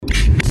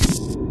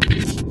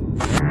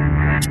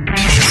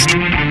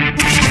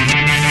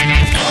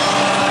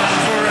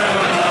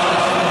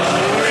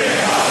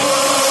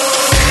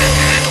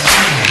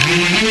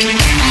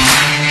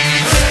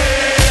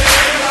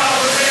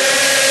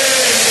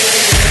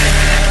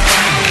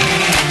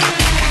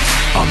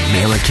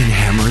American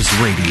Hammers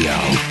Radio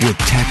with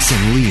Tex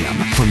and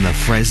Liam from the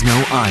Fresno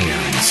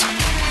Irons.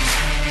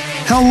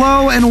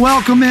 Hello and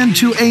welcome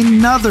into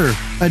another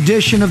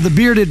edition of the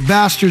Bearded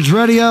Bastards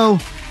Radio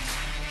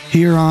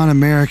here on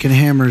American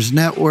Hammers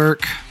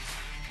Network.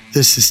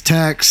 This is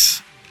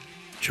Tex,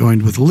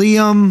 joined with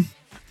Liam.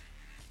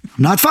 I'm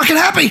not fucking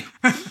happy.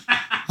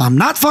 I'm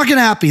not fucking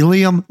happy,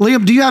 Liam.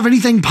 Liam, do you have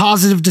anything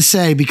positive to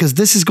say? Because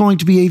this is going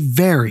to be a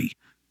very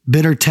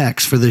bitter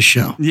Tex for this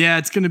show. Yeah,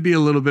 it's going to be a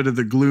little bit of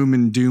the gloom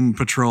and doom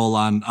patrol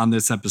on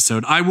this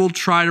episode. I will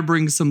try to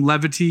bring some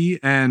levity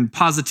and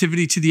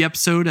positivity to the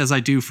episode, as I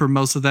do for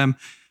most of them.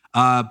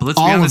 But let's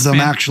be honest, all of them,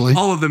 man, actually.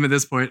 All of them at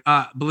this point.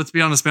 But let's be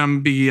honest,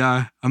 man.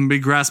 I'm gonna be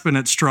grasping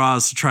at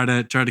straws to try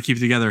to keep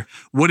it together.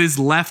 What is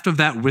left of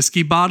that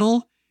whiskey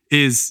bottle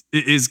is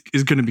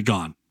going to be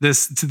gone.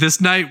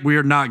 This night we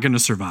are not going to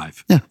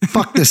survive. Yeah,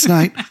 fuck this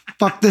night.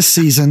 Fuck this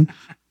season.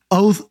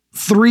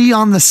 0-3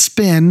 on the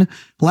spin.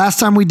 Last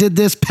time we did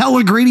this,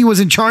 Pellegrini was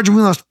in charge and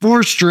we lost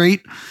 4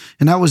 straight,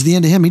 and that was the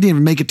end of him. He didn't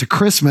even make it to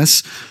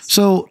Christmas.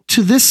 So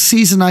to this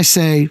season, I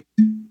say,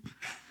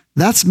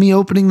 that's me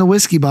opening the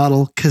whiskey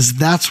bottle because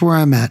that's where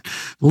I'm at.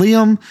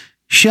 Liam,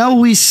 shall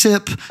we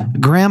sip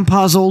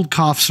Grandpa's old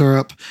cough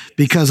syrup?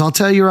 Because I'll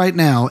tell you right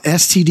now,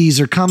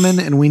 STDs are coming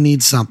and we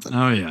need something.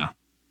 Oh, yeah.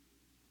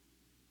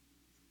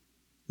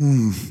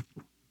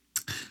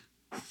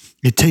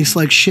 It tastes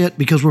like shit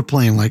because we're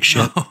playing like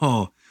shit.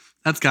 Oh,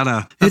 it's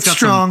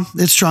strong.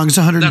 It's strong. It's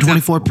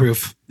 124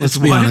 proof. Let's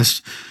be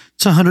honest.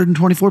 It's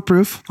 124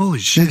 proof. Holy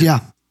shit. Yeah.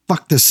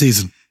 Fuck this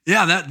season.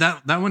 Yeah,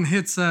 that one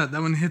hits. That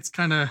one hits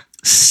kind of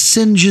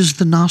singes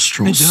the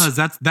nostrils. It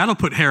does. That'll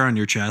put hair on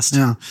your chest.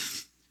 Yeah.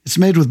 It's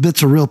made with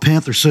bits of real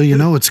panther, so you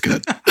know it's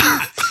good.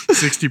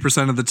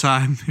 60% of the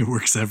time, it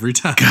works every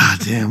time. God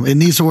damn. It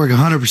needs to work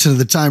 100% of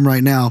the time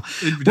right now.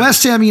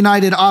 West Ham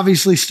United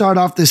obviously start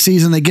off this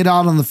season. They get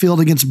out on the field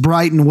against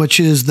Brighton, which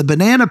is the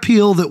banana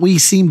peel that we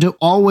seem to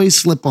always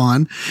slip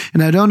on.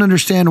 And I don't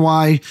understand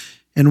why.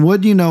 And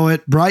would you know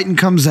it, Brighton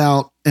comes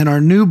out and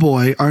our new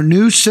boy, our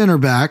new center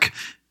back,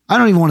 I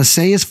don't even want to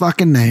say his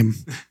fucking name.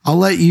 I'll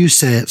let you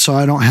say it so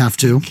I don't have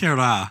to.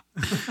 Kara.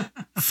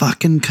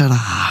 Fucking Kara.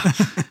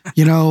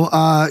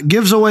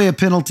 Gives away a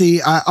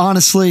penalty.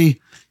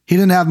 Honestly, he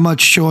didn't have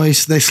much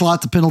choice. They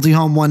slot the penalty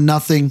home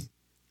 1-0.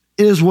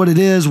 It is what it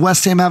is.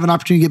 West Ham have an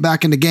opportunity to get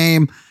back in the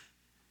game.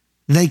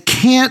 They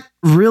can't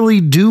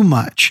really do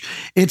much.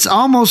 It's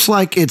almost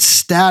like it's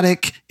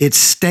static. It's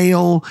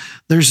stale.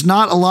 There's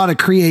not a lot of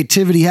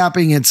creativity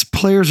happening. It's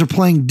players are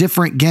playing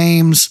different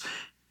games.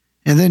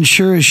 And then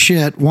sure as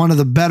shit, one of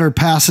the better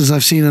passes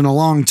I've seen in a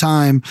long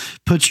time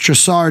puts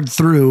Trossard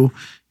through.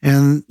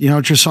 And,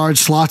 Trossard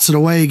slots it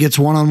away, gets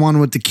one-on-one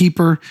with the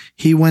keeper.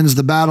 He wins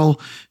the battle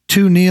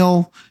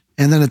 2-0.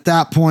 And then at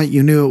that point,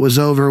 you knew it was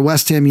over.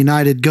 West Ham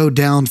United go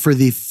down for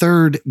the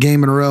 3rd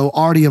game in a row.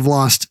 Already have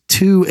lost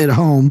 2 at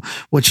home,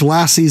 which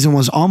last season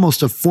was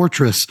almost a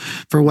fortress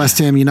for West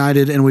Ham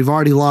United. And we've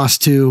already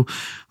lost 2.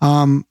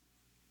 I'm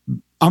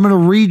going to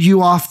read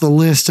you off the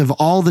list of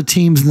all the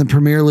teams in the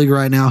Premier League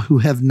right now who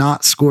have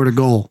not scored a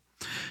goal.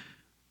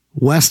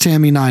 West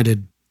Ham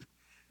United.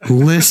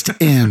 List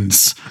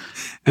ends.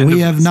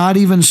 We have not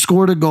even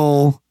scored a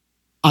goal.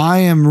 I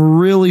am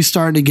really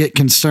starting to get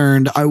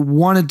concerned. I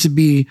wanted to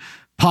be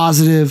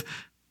positive,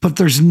 but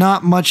there's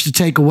not much to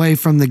take away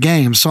from the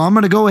game. So I'm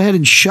going to go ahead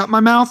and shut my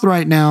mouth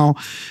right now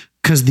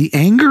because the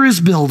anger is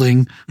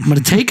building. I'm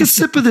going to take a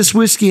sip of this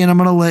whiskey and I'm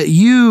going to let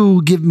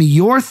you give me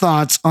your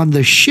thoughts on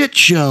the shit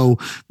show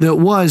that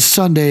was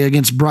Sunday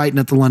against Brighton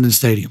at the London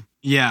Stadium.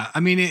 Yeah, I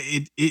mean,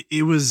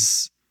 it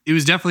was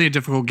definitely a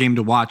difficult game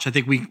to watch. I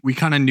think we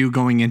kind of knew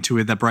going into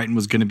it that Brighton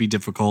was going to be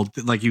difficult.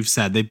 Like you've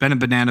said, they've been a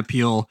banana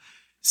peel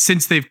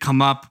since they've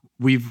come up.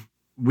 We've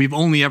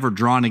only ever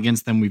drawn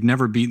against them. We've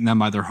never beaten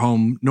them either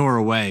home nor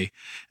away.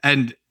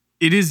 And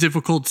it is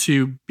difficult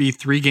to be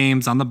 3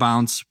 games on the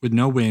bounce with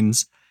no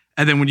wins.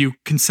 And then when you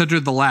consider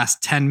the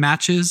last 10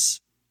 matches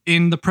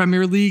in the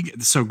Premier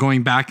League, so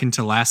going back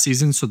into last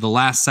season, so the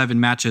last 7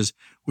 matches,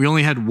 we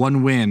only had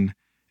 1 win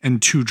and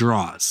 2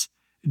 draws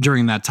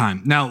during that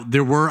time. Now,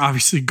 there were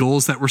obviously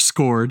goals that were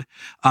scored,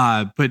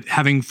 but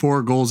having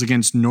 4 goals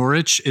against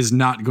Norwich is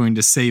not going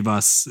to save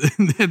us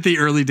at the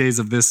early days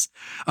of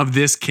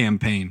this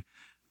campaign.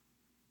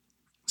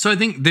 So I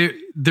think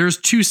there's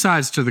 2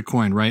 sides to the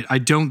coin, right? I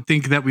don't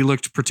think that we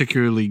looked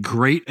particularly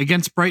great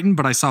against Brighton,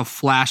 but I saw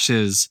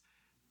flashes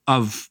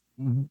of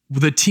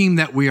the team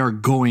that we are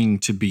going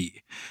to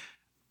be.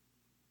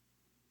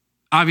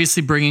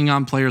 Obviously, bringing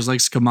on players like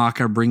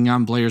Scamacca, bringing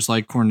on players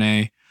like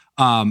Cornet,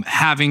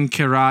 having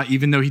Kara,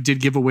 even though he did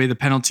give away the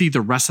penalty,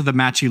 the rest of the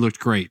match he looked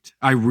great.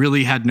 I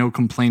really had no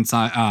complaints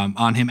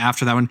on him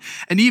after that one.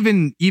 And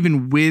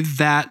even with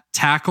that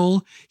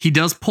tackle, he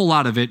does pull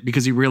out of it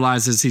because he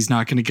realizes he's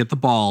not going to get the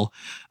ball.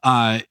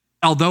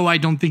 Although I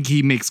don't think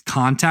he makes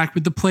contact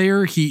with the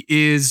player, he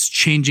is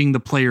changing the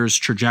player's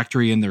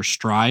trajectory and their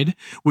stride,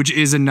 which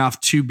is enough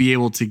to be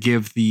able to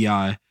give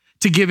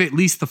at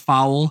least the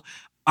foul.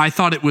 I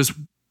thought it was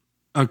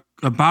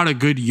about a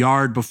good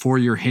yard before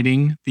you're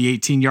hitting the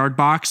 18-yard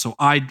box. So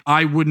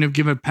I wouldn't have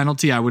given a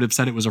penalty. I would have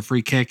said it was a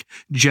free kick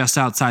just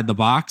outside the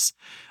box.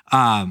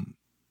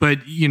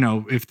 But you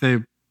know,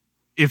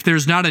 if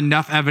there's not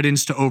enough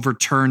evidence to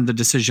overturn the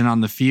decision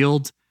on the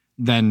field,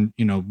 then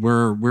you know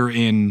we're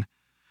in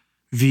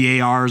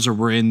VARs or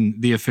we're in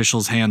the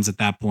officials' hands at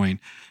that point.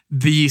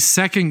 The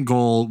second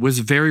goal was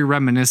very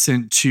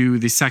reminiscent to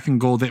the second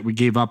goal that we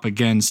gave up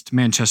against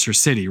Manchester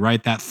City,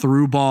 right? That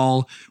through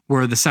ball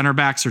where the center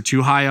backs are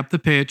too high up the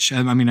pitch.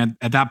 And I mean,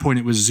 at that point,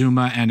 it was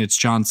Zuma and it's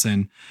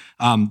Johnson.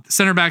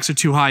 Center backs are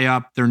too high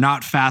up. They're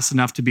not fast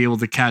enough to be able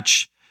to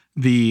catch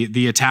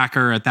the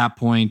attacker at that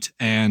point,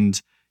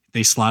 and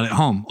they slot it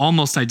home.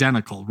 Almost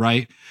identical,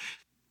 right?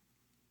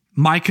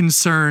 My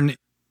concern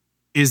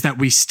is that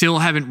we still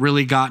haven't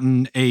really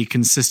gotten a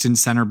consistent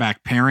center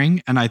back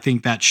pairing, and I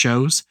think that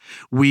shows.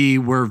 We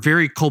were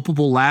very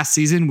culpable last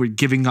season with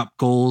giving up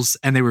goals,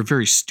 and they were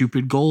very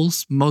stupid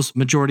goals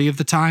majority of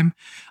the time.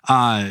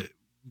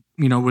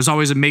 You know, it was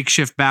always a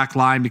makeshift back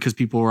line because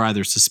people were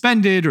either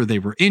suspended or they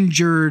were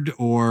injured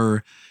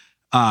or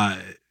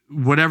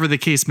whatever the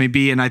case may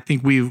be. And I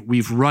think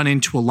we've run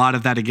into a lot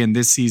of that again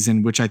this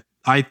season, which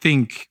I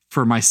think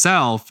for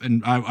myself,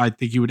 and I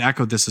think you would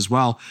echo this as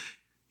well,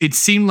 it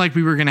seemed like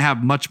we were going to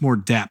have much more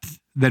depth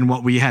than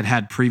what we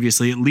had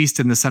previously, at least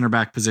in the center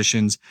back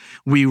positions.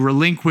 We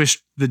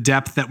relinquished the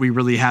depth that we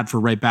really had for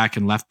right back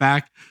and left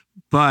back.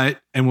 But,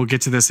 and we'll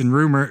get to this in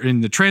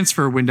the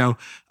transfer window,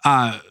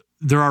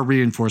 there are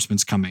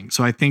reinforcements coming.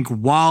 So I think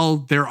while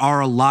there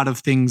are a lot of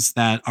things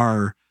that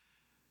are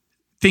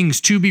things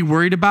to be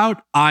worried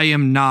about, I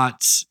am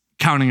not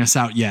counting us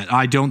out yet.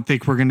 I don't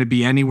think we're going to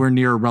be anywhere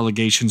near a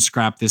relegation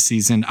scrap this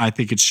season. I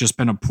think it's just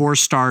been a poor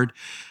start.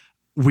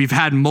 We've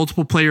had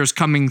multiple players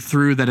coming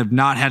through that have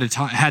not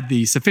had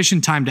the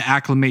sufficient time to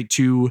acclimate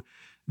to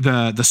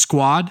the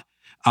squad.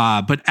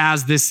 But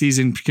as this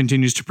season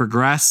continues to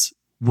progress,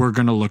 we're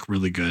going to look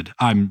really good.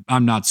 I'm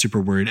not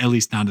super worried, at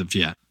least not of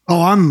yet.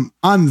 Oh,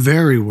 I'm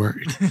very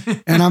worried.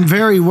 And I'm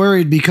very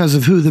worried because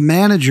of who the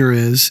manager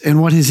is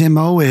and what his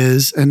MO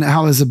is and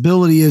how his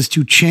ability is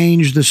to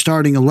change the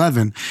starting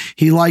 11.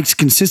 He likes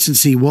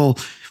consistency. Well,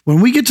 when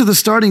we get to the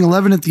starting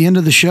 11 at the end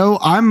of the show,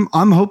 I'm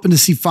hoping to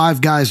see 5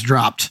 guys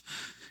dropped.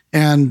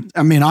 And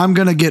I mean, I'm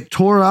going to get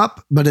tore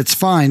up, but it's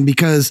fine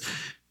because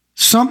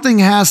something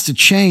has to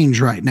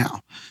change right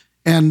now.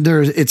 And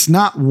it's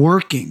not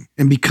working.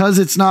 And because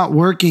it's not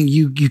working,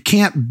 you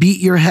can't beat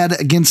your head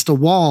against a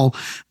wall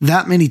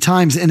that many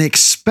times and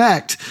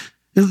expect.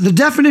 The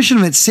definition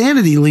of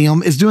insanity,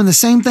 Liam, is doing the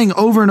same thing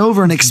over and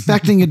over and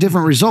expecting a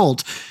different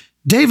result.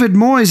 David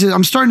Moyes,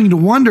 I'm starting to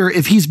wonder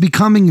if he's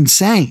becoming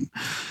insane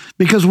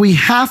because we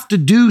have to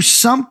do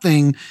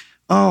something.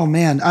 Oh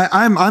man,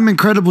 I'm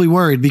incredibly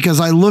worried because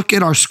I look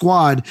at our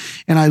squad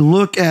and I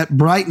look at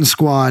Brighton's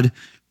squad.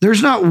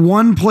 There's not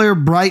one player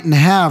Brighton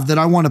have that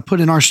I want to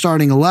put in our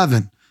starting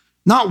 11.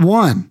 Not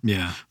one.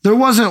 Yeah. There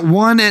wasn't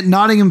one at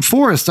Nottingham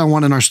Forest I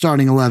want in our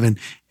starting 11.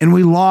 And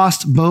we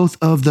lost both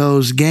of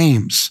those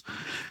games.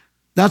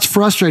 That's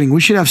frustrating.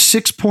 We should have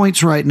 6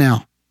 points right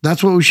now.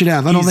 That's what we should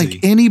have. I don't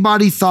think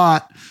anybody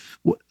thought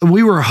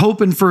we were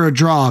hoping for a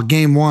draw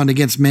game 1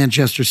 against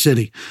Manchester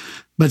City.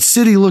 But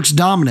City looks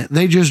dominant.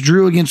 They just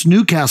drew against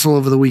Newcastle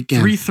over the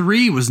weekend.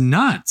 3-3 was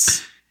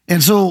nuts.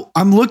 And so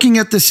I'm looking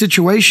at the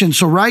situation.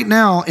 So right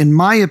now, in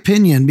my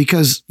opinion,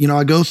 because, you know,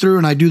 I go through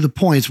and I do the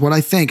points, what I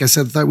think, I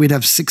said that we'd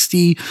have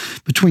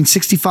between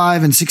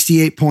 65 and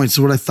 68 points is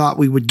what I thought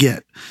we would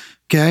get.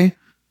 Okay.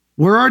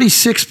 We're already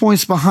 6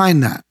 points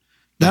behind that.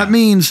 That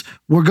means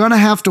we're going to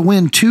have to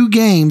win 2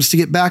 games to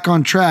get back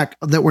on track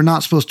that we're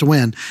not supposed to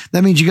win.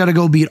 That means you got to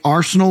go beat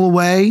Arsenal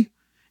away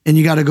and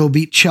you got to go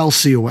beat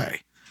Chelsea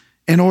away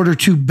in order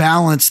to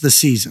balance the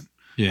season.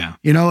 Yeah.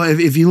 You know,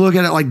 if you look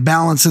at it like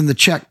balancing the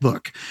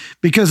checkbook,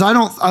 because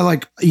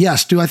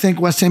yes, do I think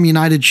West Ham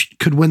United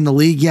could win the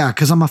league? Yeah,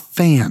 because I'm a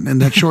fan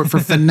and that's short for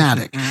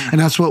fanatic and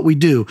that's what we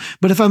do.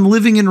 But if I'm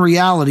living in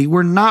reality,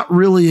 we're not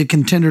really a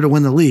contender to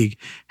win the league.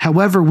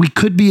 However, we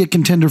could be a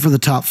contender for the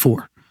top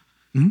 4.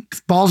 Mm-hmm.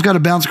 Ball's got to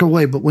bounce go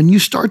away. But when you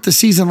start the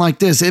season like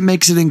this, it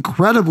makes it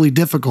incredibly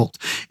difficult.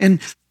 And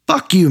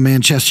fuck you,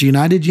 Manchester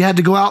United. You had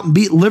to go out and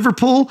beat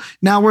Liverpool.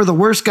 Now we're the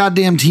worst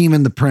goddamn team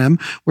in the Prem.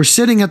 We're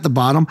sitting at the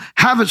bottom,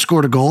 haven't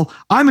scored a goal.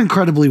 I'm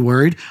incredibly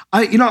worried.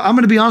 I'm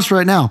going to be honest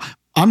right now.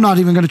 I'm not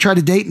even going to try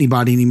to date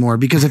anybody anymore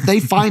because if they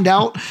find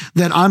out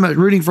that I'm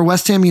rooting for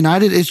West Ham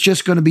United, it's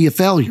just going to be a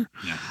failure.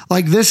 Yeah.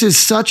 Like this is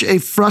such a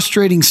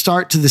frustrating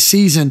start to the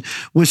season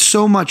with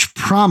so much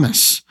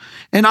promise.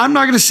 And I'm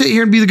not going to sit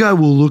here and be the guy,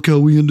 well, look how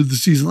we ended the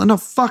season. No,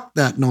 fuck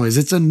that noise.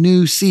 It's a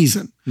new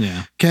season.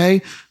 Yeah.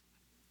 Okay.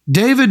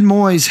 David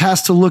Moyes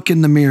has to look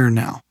in the mirror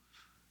now.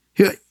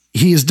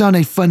 He has done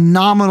a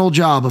phenomenal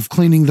job of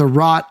cleaning the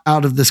rot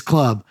out of this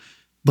club,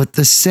 but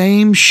the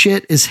same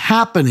shit is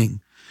happening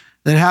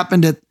that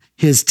happened at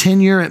his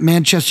tenure at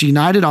Manchester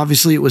United.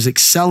 Obviously, it was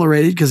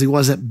accelerated because he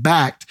wasn't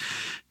backed.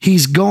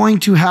 He's going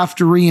to have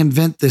to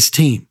reinvent this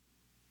team.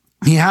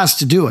 He has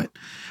to do it.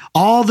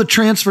 All the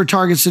transfer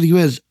targets that he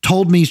has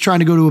told me he's trying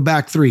to go to a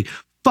back 3.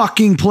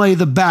 fucking play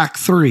the back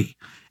three.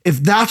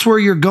 If that's where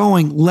you're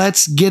going,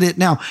 let's get it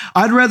now.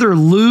 I'd rather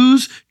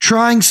lose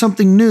trying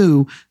something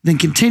new than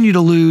continue to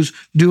lose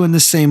doing the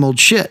same old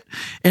shit.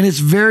 And it's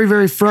very,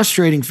 very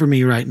frustrating for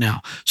me right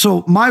now.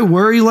 So my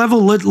worry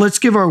level, let's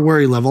give our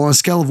worry level on a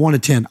scale of 1 to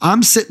 10.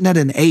 I'm sitting at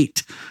an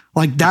 8.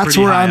 Like that's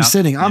where I'm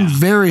sitting. I'm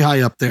very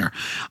high up there.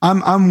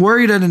 I'm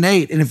worried at an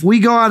 8. And if we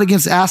go out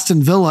against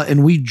Aston Villa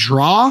and we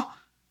draw,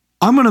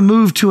 I'm going to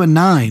move to a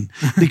 9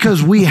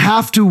 because we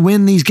have to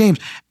win these games.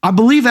 I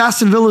believe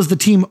Aston Villa is the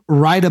team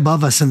right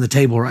above us in the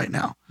table right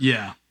now.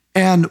 Yeah.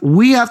 And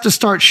we have to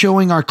start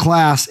showing our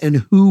class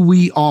and who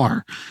we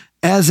are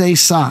as a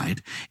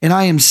side. And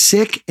I am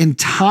sick and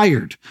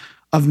tired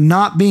of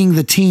not being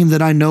the team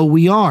that I know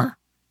we are.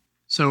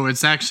 So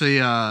it's actually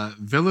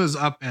Villa's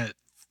up at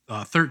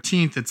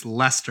 13th. It's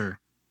Leicester.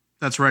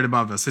 That's right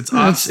above us. It's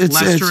us,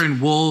 Leicester,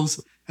 and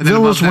Wolves. And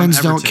Villa's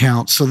wins don't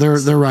count, so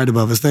they're right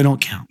above us. They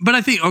don't count. But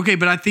I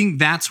think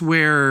that's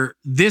where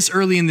this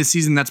early in the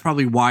season, that's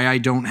probably why I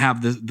don't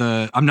have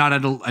I'm not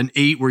at an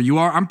 8 where you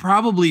are. I'm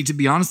probably, to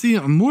be honest with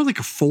you, I'm more like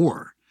a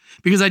 4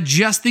 because I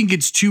just think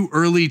it's too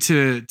early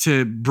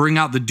to bring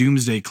out the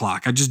doomsday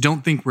clock. I just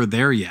don't think we're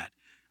there yet.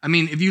 I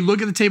mean, if you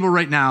look at the table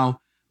right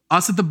now,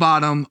 us at the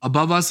bottom,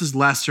 above us is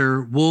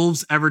Leicester,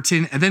 Wolves,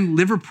 Everton, and then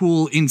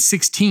Liverpool in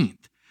 16th.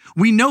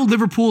 We know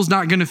Liverpool is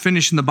not going to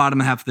finish in the bottom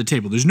half of the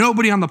table. There's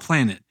nobody on the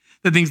planet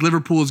that thinks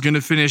Liverpool is going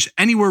to finish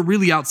anywhere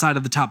really outside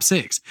of the top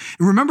 6.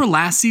 And remember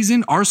last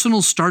season,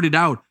 Arsenal started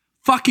out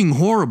fucking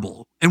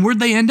horrible. And where'd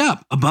they end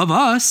up? Above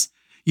us.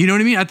 You know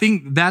what I mean? I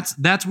think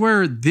that's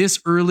where this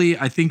early,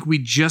 I think we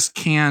just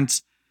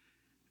can't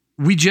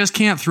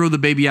throw the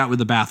baby out with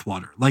the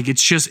bathwater. Like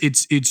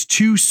it's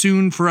too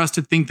soon for us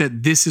to think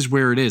that this is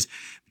where it is.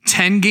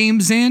 10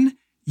 games in,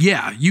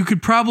 yeah, you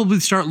could probably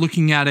start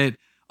looking at it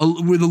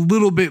with a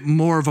little bit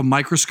more of a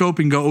microscope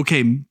and go,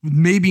 okay,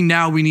 maybe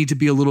now we need to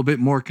be a little bit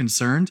more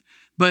concerned.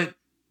 But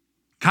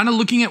kind of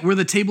looking at where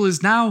the table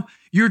is now,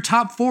 your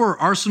top 4,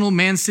 Arsenal,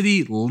 Man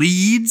City,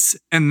 Leeds,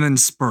 and then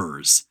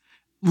Spurs.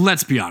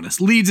 Let's be honest.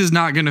 Leeds is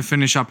not going to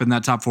finish up in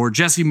that top 4.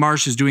 Jesse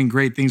Marsch is doing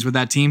great things with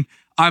that team.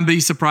 I'd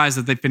be surprised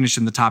if they finish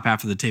in the top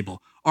half of the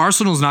table.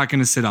 Arsenal's not going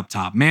to sit up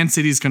top. Man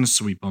City's going to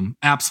sweep them.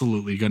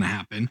 Absolutely going to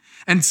happen.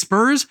 And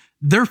Spurs,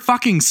 they're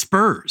fucking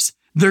Spurs.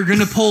 They're going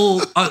to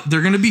pull,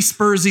 they're going to be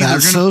Spursy.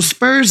 That's so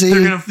Spursy.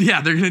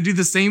 They're going to do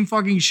the same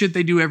fucking shit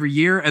they do every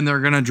year. And they're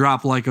going to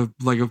drop they're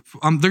going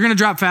to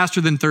drop faster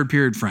than third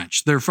period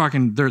French. They're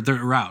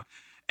out.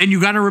 And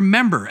you got to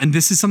remember, and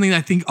this is something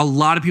I think a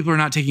lot of people are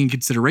not taking in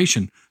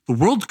consideration. The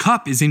World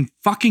Cup is in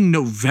fucking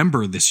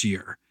November this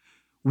year.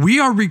 We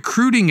are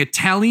recruiting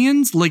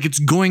Italians like it's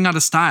going out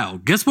of style.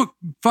 Guess what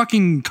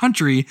fucking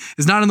country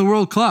is not in the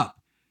World Cup?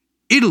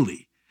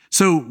 Italy.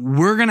 So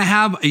we're going to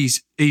have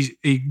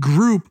a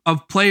group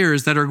of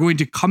players that are going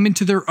to come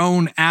into their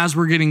own as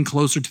we're getting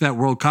closer to that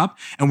World Cup.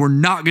 And we're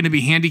not going to be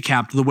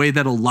handicapped the way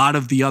that a lot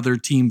of the other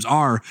teams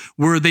are,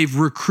 where they've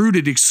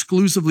recruited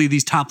exclusively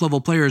these top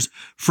level players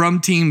from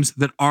teams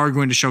that are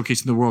going to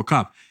showcase in the World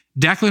Cup.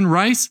 Declan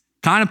Rice,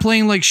 kind of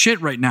playing like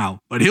shit right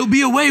now, but he'll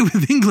be away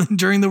with England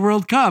during the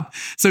World Cup.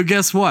 So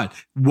guess what?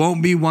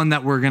 Won't be one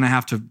that we're going to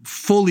have to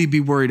fully be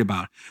worried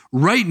about.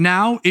 Right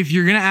now, if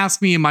you're going to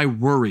ask me, am I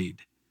worried?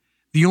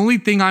 The only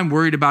thing I'm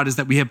worried about is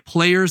that we have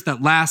players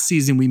that last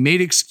season we made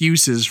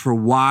excuses for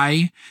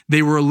why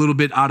they were a little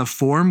bit out of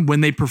form when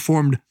they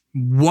performed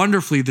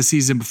wonderfully the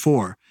season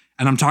before.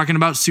 And I'm talking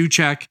about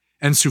Souček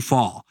and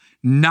Soufal.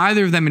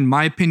 Neither of them, in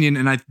my opinion,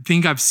 and I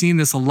think I've seen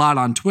this a lot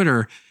on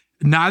Twitter,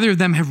 neither of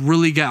them have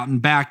really gotten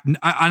back. And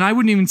I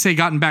wouldn't even say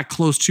gotten back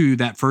close to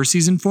that first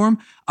season form.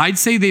 I'd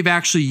say they've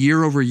actually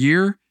year over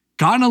year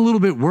gotten a little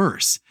bit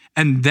worse.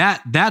 And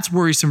that's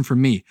worrisome for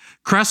me.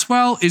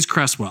 Cresswell is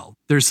Cresswell.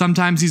 There's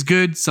sometimes he's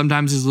good,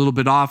 sometimes he's a little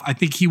bit off. I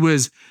think he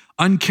was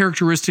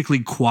uncharacteristically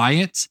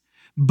quiet,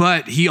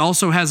 but he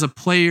also has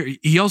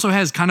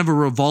kind of a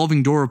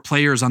revolving door of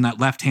players on that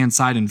left-hand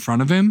side in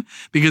front of him,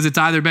 because it's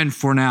either been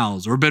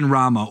Fornals or Ben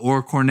Rama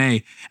or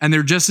Cornet, and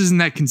there just isn't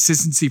that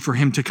consistency for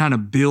him to kind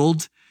of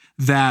build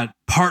that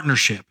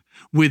partnership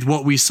with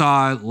what we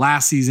saw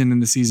last season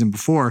and the season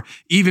before,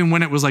 even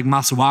when it was like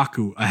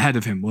Masuaku ahead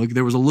of him. Like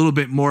there was a little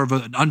bit more of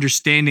an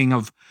understanding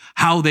of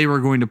how they were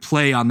going to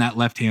play on that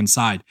left-hand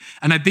side.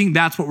 And I think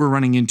that's what we're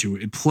running into.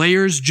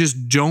 Players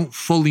just don't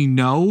fully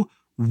know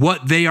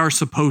what they are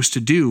supposed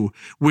to do,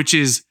 which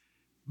is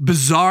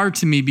bizarre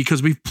to me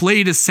because we've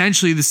played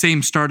essentially the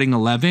same starting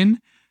 11,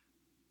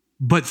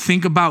 but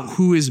think about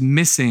who is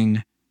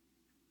missing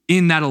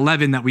in that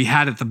 11 that we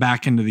had at the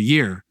back end of the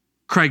year.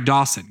 Craig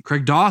Dawson.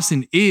 Craig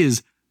Dawson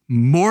is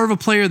more of a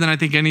player than I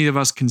think any of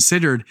us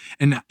considered,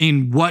 and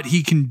in what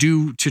he can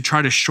do to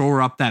try to shore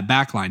up that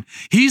back line.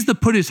 He's the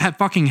put his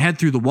fucking head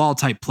through the wall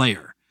type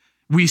player.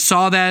 We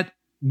saw that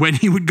when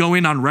he would go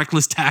in on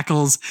reckless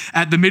tackles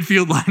at the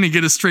midfield line and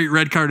get a straight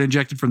red card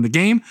injected from the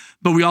game.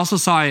 But we also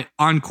saw it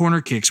on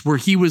corner kicks where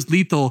he was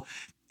lethal.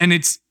 And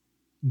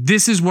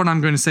this is what I'm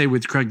going to say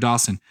with Craig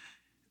Dawson.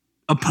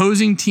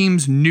 Opposing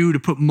teams knew to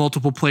put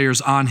multiple players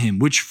on him,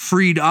 which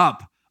freed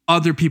up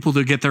other people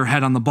to get their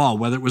head on the ball,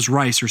 whether it was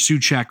Rice or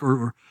Suchek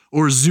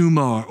or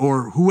Zuma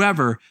or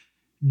whoever.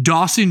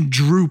 Dawson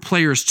drew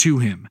players to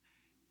him.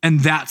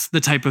 And that's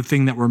the type of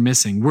thing that we're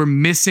missing. We're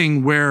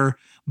missing where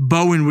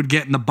Bowen would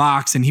get in the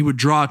box and he would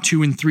draw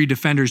 2 and 3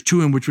 defenders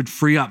to him, which would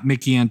free up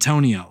Mickey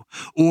Antonio.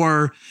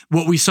 Or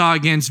what we saw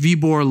against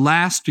Vibor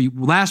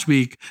last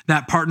week,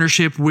 that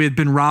partnership with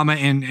Benrahma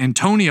and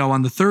Antonio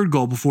on the third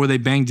goal before they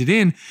banged it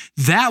in.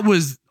 That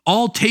was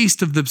all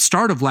taste of the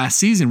start of last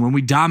season when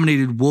we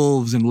dominated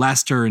Wolves and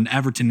Leicester and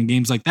Everton and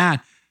games like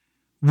that.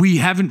 We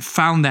haven't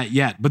found that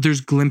yet, but there's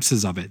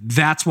glimpses of it.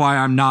 That's why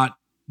I'm not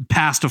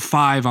past a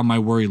 5 on my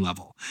worry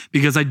level,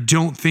 because I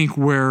don't think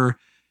we're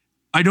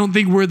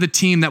the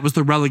team that was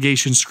the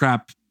relegation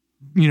scrap,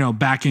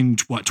 back in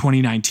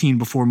 2019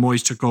 before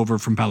Moyes took over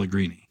from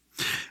Pellegrini.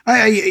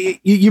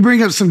 You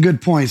bring up some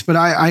good points, but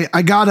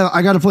I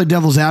gotta play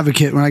devil's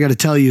advocate when I gotta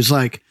tell you, it's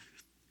like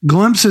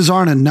glimpses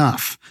aren't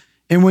enough.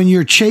 And when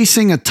you're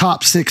chasing a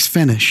top 6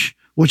 finish,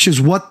 which is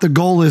what the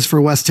goal is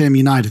for West Ham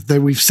United,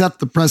 that we've set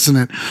the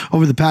precedent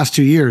over the past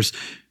 2 years,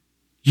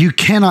 you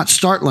cannot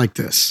start like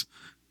this.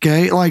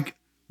 Okay. Like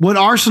what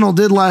Arsenal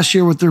did last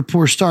year with their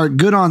poor start,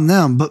 good on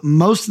them. But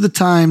most of the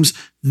times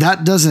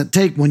that doesn't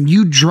take. When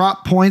you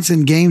drop points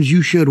in games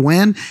you should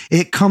win,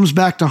 it comes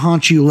back to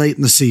haunt you late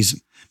in the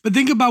season. But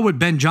think about what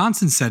Ben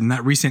Johnson said in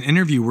that recent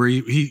interview where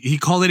he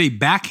called it a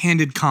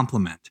backhanded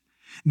compliment,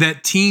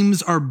 that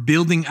teams are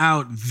building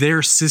out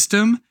their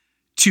system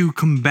to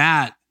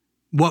combat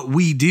what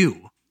we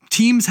do.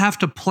 Teams have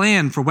to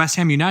plan for West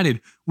Ham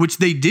United, which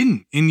they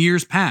didn't in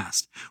years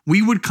past.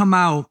 We would come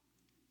out,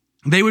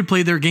 they would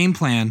play their game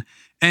plan,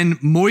 and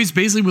Moyes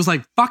basically was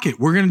like, fuck it,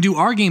 we're going to do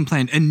our game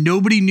plan. And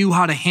nobody knew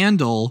how to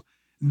handle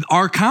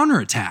our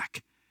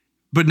counterattack.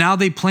 But now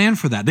they plan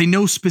for that. They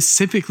know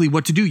specifically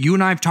what to do. You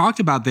and I have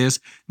talked about this.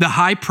 The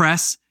high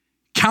press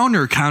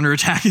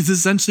counterattack is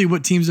essentially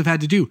what teams have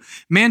had to do.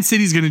 Man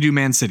City's going to do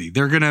Man City.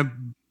 They're going to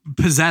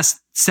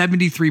possess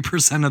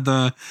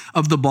 73%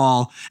 of the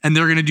ball, and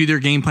they're going to do their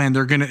game plan.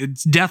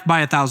 It's death by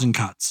 1,000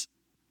 cuts.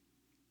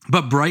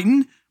 But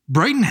Brighton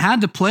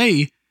had to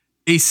play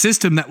a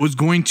system that was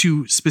going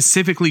to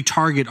specifically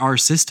target our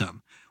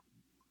system.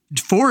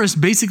 Forest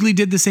basically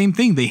did the same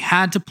thing. They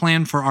had to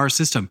plan for our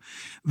system.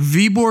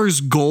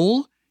 Vibor's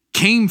goal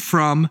came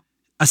from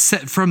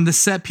the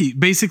set piece,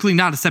 basically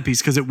not a set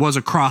piece because it was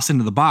a cross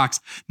into the box,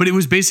 but it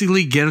was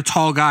basically get a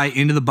tall guy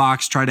into the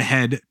box, try to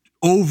head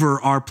over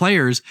our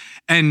players.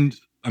 And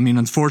I mean,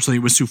 unfortunately,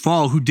 it was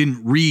Soufal who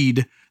didn't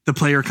read the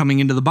player coming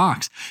into the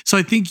box. So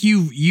I think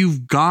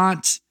you've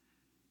got,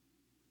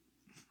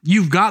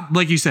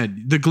 like you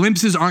said, the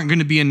glimpses aren't going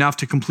to be enough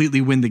to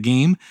completely win the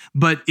game,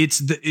 but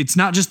it's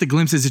not just the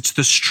glimpses, it's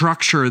the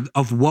structure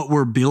of what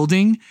we're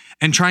building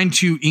and trying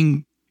to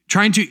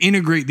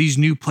integrate these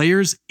new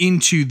players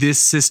into this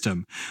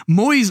system.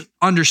 Moyes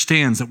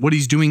understands that what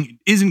he's doing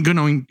isn't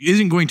going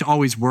to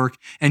always work,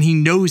 and he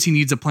knows he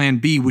needs a plan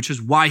B, which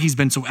is why he's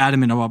been so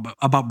adamant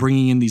about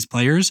bringing in these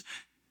players.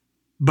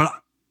 But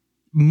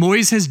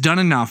Moyes has done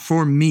enough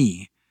for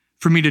me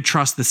to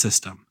trust the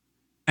system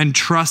and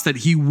trust that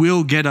he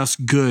will get us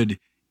good,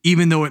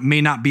 even though it may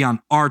not be on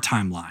our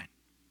timeline.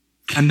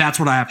 And that's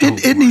what I have to hope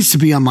for. It needs to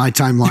be on my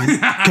timeline.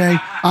 Okay.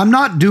 I'm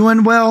not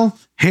doing well.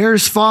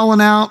 Hair's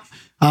falling out.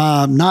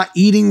 Not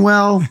eating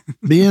well,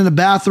 being in the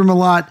bathroom a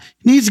lot.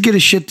 He needs to get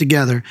his shit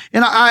together.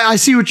 And I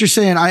see what you're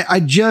saying.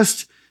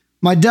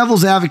 My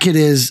devil's advocate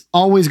is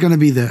always going to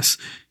be this.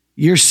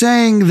 You're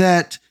saying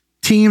that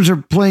teams are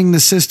playing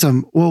the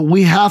system. Well,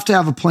 we have to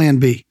have a plan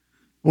B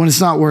when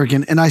it's not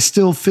working. And I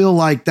still feel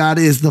like that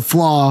is the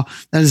flaw,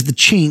 that is the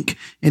chink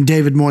in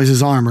David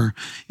Moyes' armor,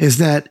 is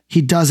that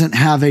he doesn't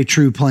have a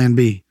true plan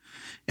B.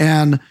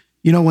 And,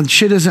 when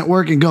shit isn't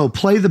working, go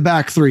play the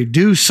back 3,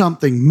 do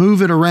something,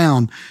 move it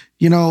around.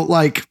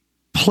 Like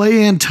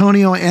play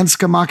Antonio and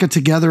Scamacca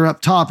together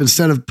up top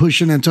instead of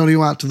pushing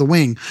Antonio out to the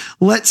wing.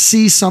 Let's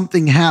see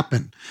something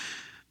happen.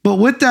 But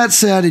with that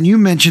said, and you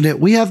mentioned it,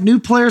 we have new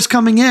players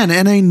coming in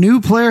and a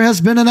new player has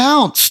been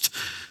announced.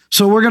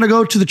 So we're going to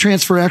go to the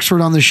transfer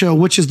expert on the show,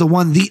 which is the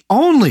one, the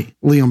only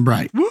Liam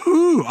Bright.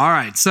 Woohoo. All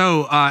right.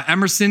 So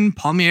Emerson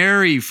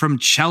Palmieri from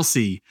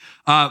Chelsea,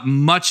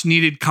 much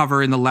needed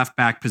cover in the left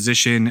back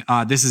position.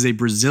 This is a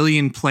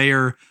Brazilian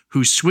player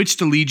who switched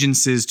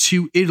allegiances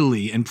to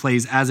Italy and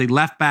plays as a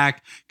left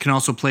back, can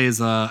also play as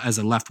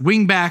a left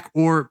wing back,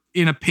 or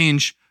in a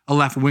pinch, a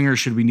left winger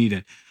should we need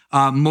it.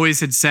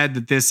 Moyes had said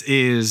that this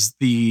is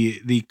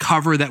the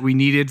cover that we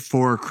needed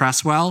for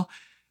Cresswell.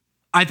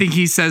 I think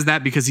he says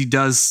that because he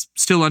does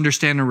still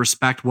understand and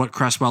respect what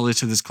Cresswell is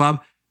to this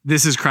club.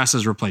 This is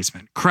Cress's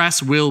replacement.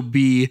 Cress will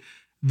be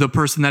the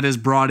person that is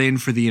brought in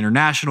for the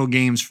international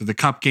games, for the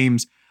cup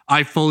games.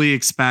 I fully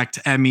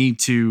expect Emi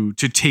to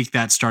take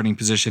that starting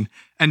position.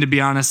 And to be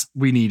honest,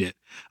 we need it.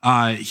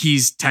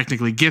 He's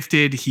technically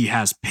gifted. He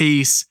has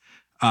pace.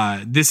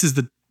 This is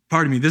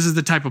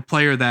the type of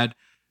player that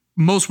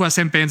most West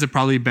Ham fans have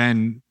probably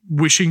been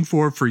wishing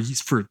for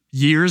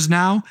years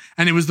now.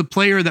 And it was the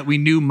player that we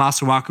knew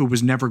Masuaku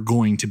was never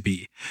going to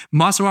be.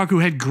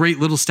 Masuaku had great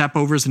little step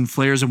overs and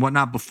flares and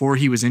whatnot before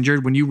he was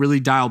injured. When you really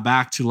dial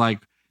back to like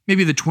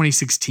maybe the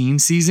 2016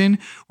 season,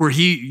 where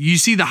you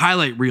see the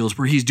highlight reels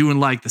where he's doing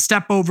like the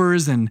step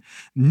overs and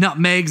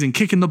nutmegs and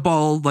kicking the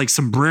ball like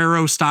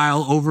sombrero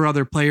style over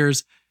other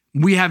players.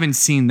 We haven't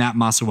seen that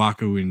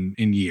Masuaku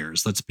in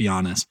years, let's be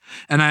honest.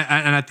 And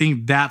I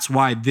think that's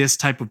why this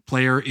type of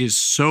player is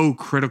so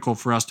critical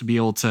for us to be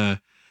able to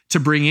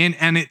bring in.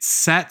 And it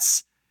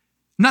sets,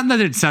 not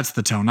that it sets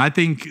the tone. I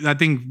think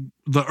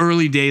the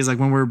early days, like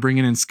when we were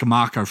bringing in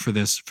Scamacca for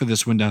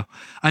this window,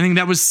 I think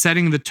that was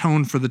setting the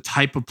tone for the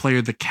type of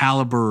player, the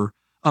caliber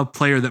of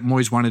player that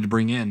Moyes wanted to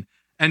bring in.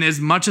 And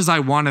as much as I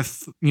want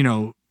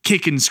to,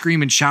 kick and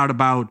scream and shout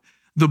about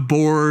the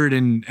board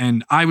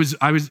and I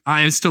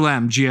still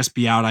am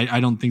GSB out.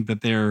 I don't think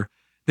that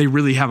they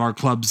really have our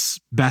club's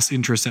best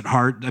interests at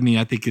heart. I mean,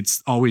 I think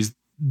it's always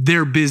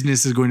their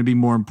business is going to be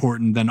more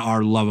important than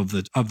our love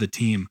of the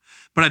team.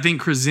 But I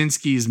think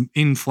Krasinski's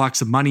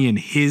influx of money and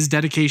his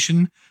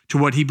dedication to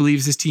what he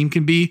believes his team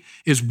can be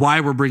is why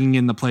we're bringing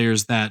in the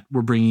players that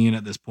we're bringing in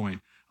at this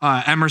point.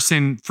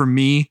 Emerson, for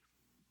me,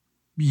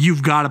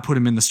 you've got to put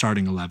him in the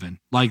starting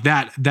 11 like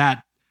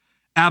that.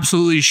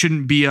 Absolutely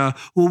shouldn't be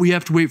we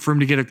have to wait for him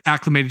to get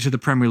acclimated to the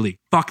Premier League.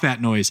 Fuck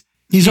that noise.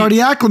 He's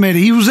already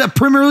acclimated. He was a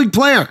Premier League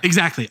player.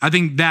 Exactly. I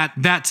think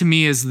that to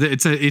me is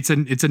it's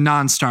a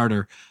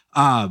non-starter.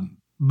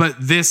 But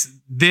this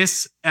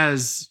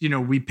as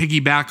we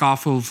piggyback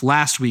off of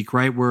last week,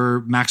 right, where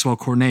Maxwell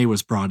Cornet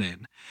was brought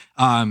in.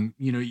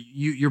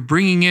 You're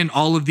bringing in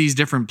all of these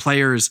different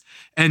players,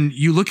 and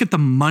you look at the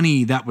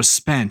money that was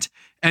spent,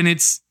 and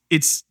it's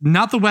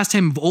not the West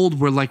Ham of old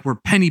where like we're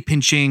penny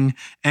pinching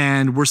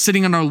and we're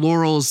sitting on our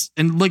laurels.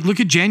 And like, look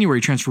at January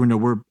transfer window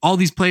where all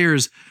these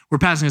players were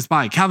passing us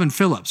by. Calvin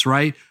Phillips,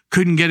 right?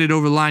 Couldn't get it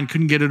over the line.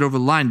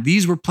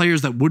 These were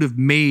players that would have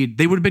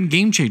been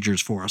game changers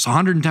for us,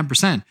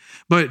 110%.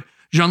 But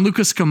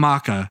Gianluca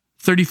Scamacca,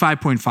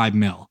 35.5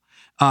 mil.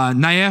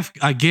 Naif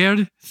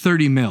Aguerd,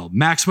 30 mil.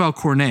 Maxwell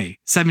Cornet,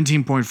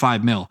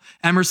 17.5 mil.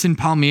 Emerson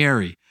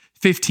Palmieri,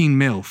 15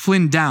 mil.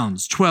 Flynn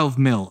Downs, 12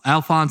 mil.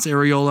 Alphonse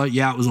Areola,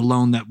 it was a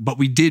loan but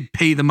we did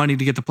pay the money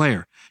to get the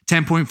player,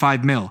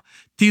 10.5 mil.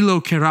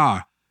 Thilo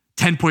Kehrer,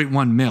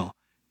 10.1 mil.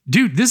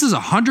 Dude, this is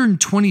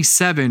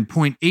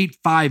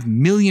 127.85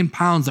 million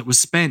pounds that was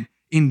spent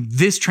in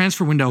this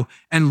transfer window.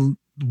 And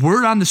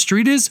word on the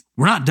street is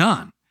we're not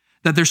done.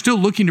 That they're still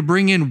looking to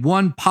bring in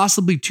one,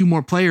 possibly two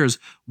more players,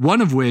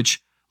 one of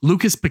which,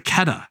 Lucas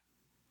Paqueta,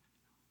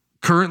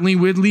 currently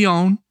with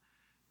Lyon.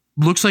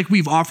 Looks like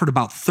we've offered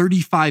about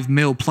 35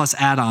 mil plus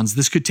add-ons.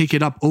 This could take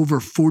it up over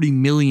 40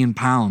 million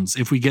pounds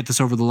if we get this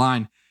over the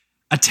line.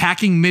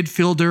 Attacking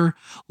midfielder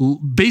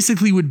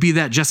basically would be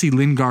that Jesse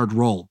Lingard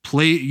role.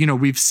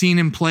 We've seen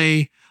him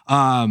play.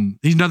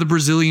 He's another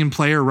Brazilian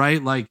player,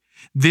 right? Like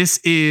this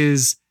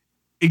is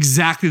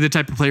exactly the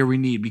type of player we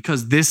need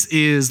because this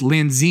is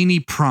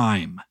Lanzini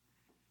prime.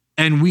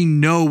 And we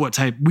know what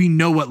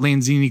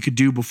Lanzini could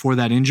do before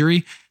that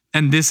injury.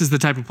 And this is the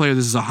type of player,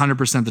 this is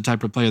 100% the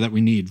type of player that we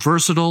need.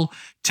 Versatile,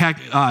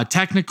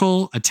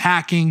 technical,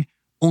 attacking,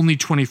 only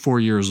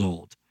 24 years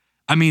old.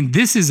 I mean,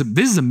 this is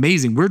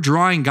amazing. We're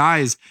drawing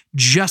guys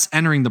just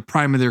entering the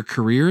prime of their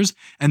careers.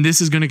 And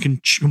this is going to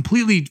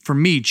completely, for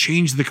me,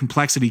 change the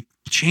complexity,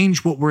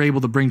 change what we're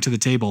able to bring to the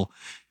table.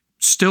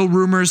 Still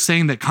rumors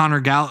saying that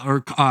Conor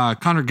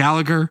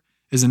Gallagher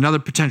is another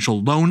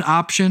potential loan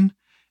option.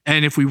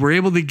 And if we were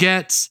able to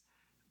get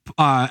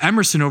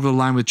Emerson over the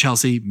line with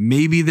Chelsea,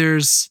 maybe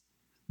there's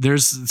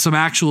some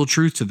actual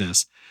truth to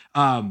this.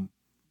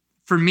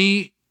 For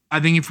me, I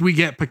think if we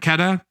get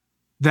Paqueta,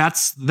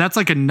 that's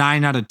like a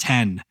 9 out of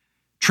 10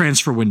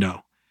 transfer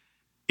window.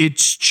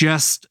 It's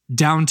just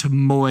down to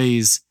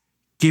Moyes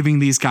giving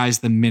these guys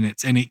the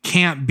minutes, and it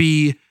can't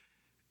be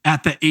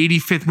at the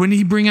 85th. When did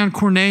he bring on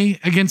Cornet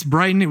against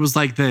Brighton? It was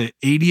like the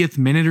 80th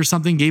minute or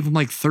something. Gave him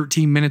like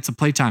 13 minutes of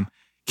playtime.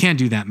 Can't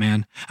do that,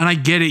 man. And I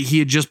get it. He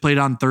had just played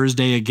on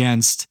Thursday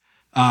against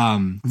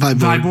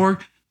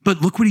Viborg.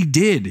 But look what he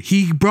did.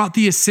 He brought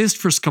the assist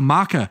for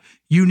Scamacca.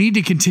 You need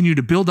to continue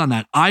to build on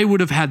that. I would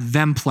have had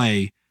them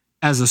play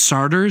as the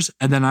starters,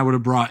 and then I would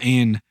have brought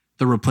in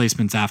the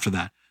replacements after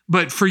that.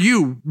 But for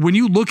you, when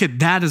you look at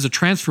that as a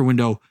transfer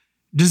window,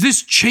 does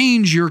this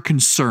change your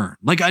concern?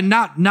 Like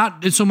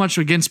not so much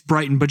against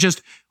Brighton, but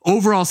just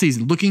overall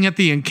season, looking at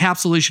the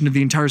encapsulation of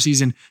the entire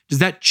season, does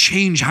that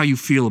change how you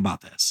feel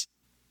about this?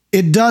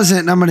 It doesn't,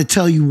 and I'm going to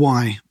tell you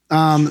why.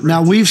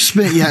 Now we've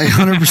spent,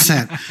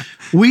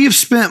 100%. We've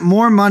spent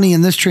more money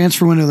in this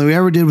transfer window than we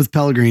ever did with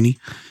Pellegrini.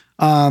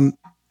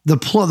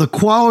 The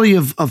quality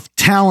of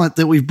talent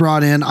that we've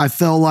brought in, I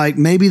felt like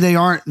maybe they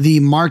aren't the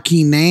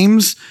marquee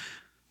names,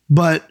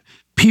 but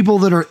people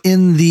that are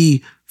in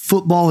the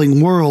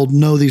footballing world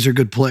know these are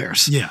good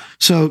players. Yeah.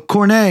 So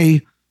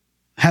Cornet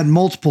had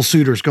multiple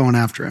suitors going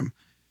after him.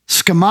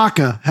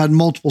 Scamacca had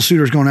multiple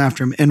suitors going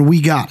after him, and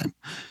we got him.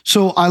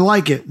 So I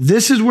like it.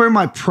 This is where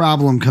my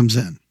problem comes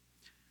in.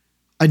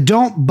 I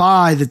don't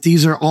buy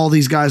that all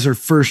these guys are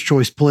first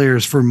choice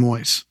players for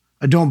Moyes.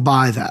 I don't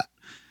buy that.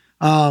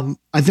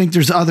 I think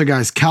there's other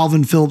guys.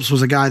 Calvin Phillips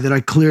was a guy that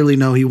I clearly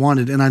know he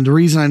wanted. And the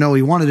reason I know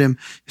he wanted him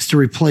is to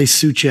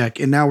replace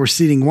Souček. And now we're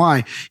seeing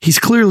why. He's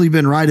clearly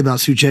been right about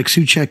Souček.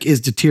 Souček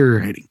is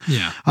deteriorating.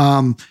 Yeah.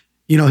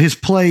 His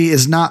play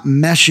is not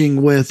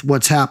meshing with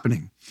what's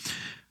happening.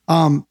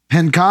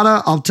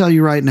 Paqueta, I'll tell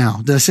you right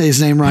now. Did I say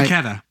his name right?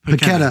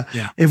 Paqueta.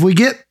 Yeah. If we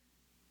get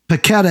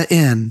Paqueta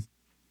in,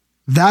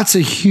 that's a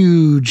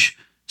huge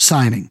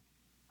signing.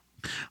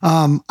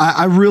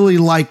 I really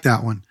like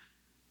that one.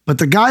 But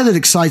the guy that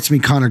excites me,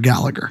 Conor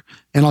Gallagher,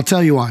 and I'll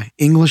tell you why.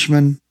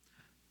 Englishman,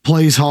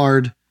 plays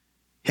hard.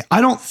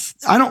 I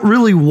don't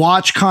really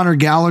watch Conor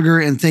Gallagher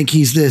and think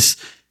he's this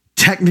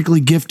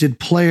technically gifted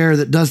player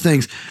that does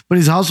things, but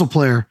he's a hustle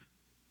player,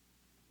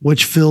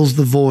 which fills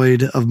the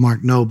void of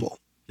Mark Noble.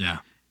 Yeah.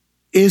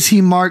 Is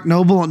he Mark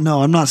Noble?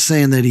 No, I'm not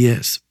saying that he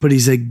is, but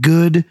he's a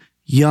good,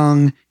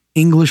 young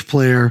English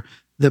player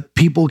that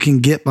people can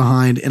get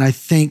behind. And I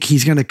think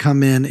he's going to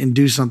come in and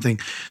do something.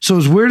 So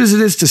as weird as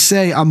it is to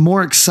say, I'm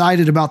more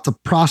excited about the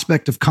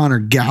prospect of Conor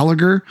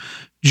Gallagher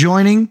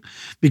joining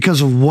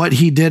because of what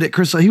he did at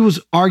Crystal. He was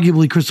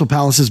arguably Crystal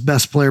Palace's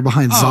best player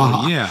behind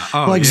Zaha. Yeah.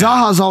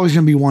 Zaha is always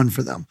going to be one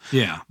for them.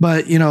 Yeah.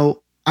 But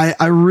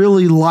I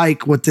really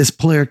like what this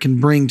player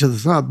can bring to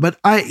the club, but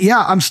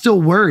I'm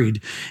still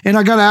worried. And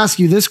I got to ask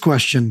you this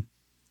question.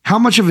 How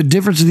much of a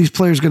difference are these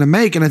players going to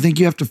make? And I think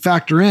you have to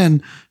factor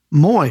in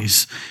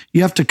Moyes.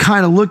 You have to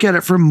kind of look at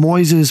it from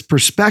Moyes'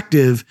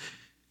 perspective.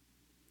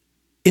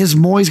 Is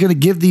Moyes going to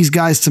give these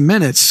guys some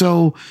minutes?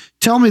 So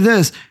tell me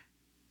this,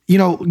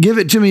 give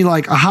it to me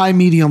like a high,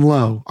 medium,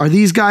 low. Are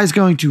these guys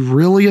going to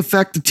really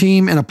affect the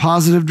team in a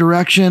positive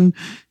direction,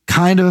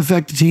 kind of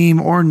affect the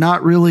team, or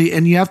not really?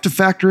 And you have to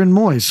factor in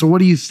Moyes. So what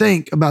do you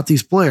think about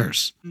these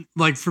players?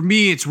 Like for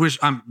me,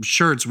 I'm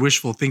sure it's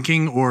wishful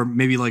thinking or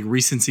maybe like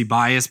recency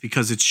bias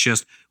because it's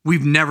just,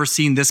 we've never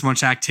seen this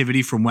much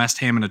activity from West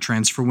Ham in a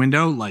transfer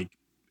window. Like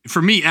for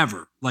me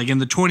ever, like in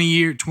the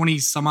 23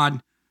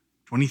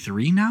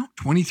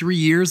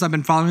 years I've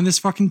been following this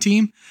fucking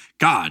team.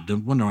 God, no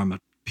wonder I'm a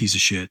piece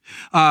of shit.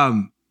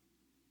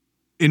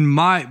 In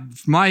my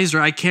history,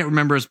 I can't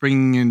remember us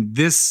bringing in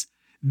this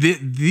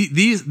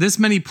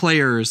many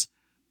players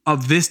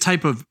of this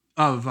type of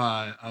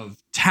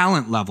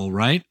talent level,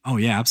 right? Oh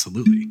yeah,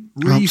 absolutely.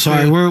 I'm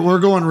sorry, we're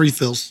going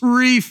refills.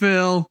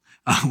 Refill.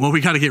 Well,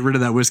 we got to get rid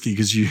of that whiskey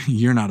because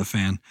you're not a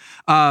fan.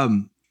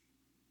 And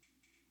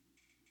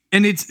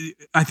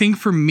I think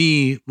for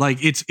me, like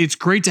it's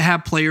great to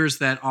have players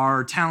that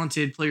are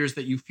talented, players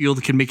that you feel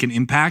that can make an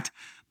impact.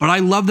 But I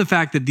love the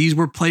fact that these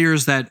were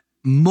players that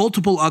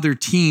multiple other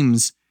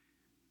teams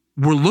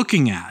were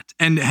looking at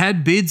and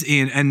had bids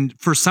in. And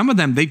for some of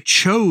them, they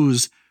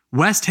chose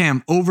West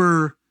Ham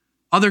over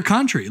other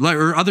country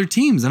or other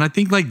teams. And I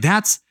think like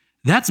that's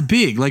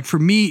big. Like for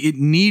me, it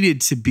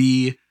needed to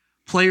be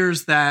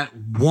players that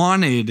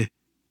wanted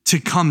to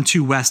come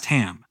to West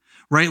Ham,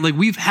 right? Like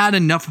we've had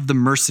enough of the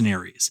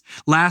mercenaries.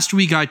 Last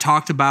week, I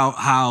talked about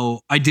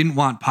how I didn't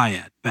want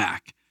Payet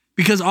back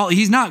because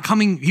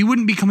he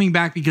wouldn't be coming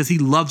back because he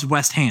loves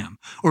West Ham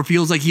or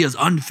feels like he has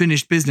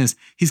unfinished business.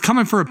 He's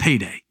coming for a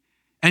payday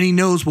and he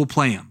knows we'll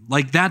play him.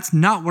 Like that's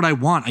not what I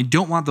want. I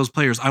don't want those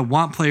players. I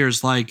want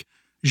players like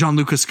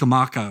Gianluca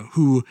Scamacca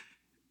who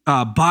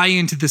buy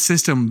into the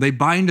system. They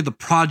buy into the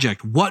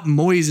project, what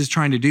Moyes is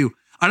trying to do.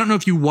 I don't know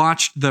if you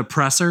watched the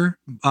presser,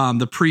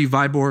 the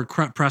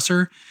pre-Vibor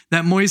presser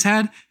that Moyes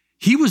had.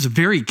 He was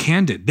very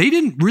candid. They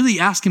didn't really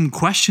ask him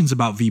questions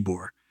about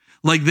Vibor.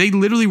 Like they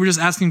literally were just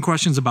asking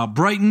questions about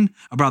Brighton,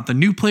 about the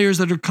new players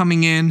that are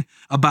coming in,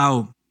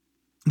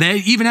 they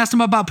even asked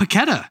him about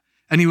Paqueta.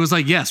 And he was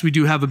like, yes, we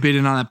do have a bid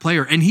in on that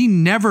player. And he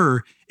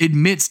never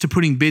admits to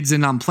putting bids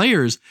in on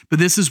players. But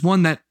this is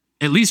one that,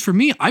 at least for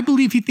me, I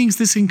believe he thinks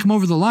this can come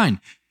over the line.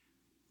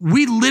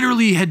 We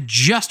literally had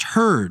just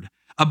heard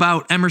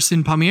about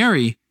Emerson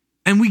Palmieri,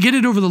 and we get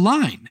it over the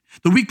line.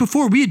 The week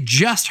before, we had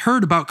just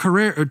heard about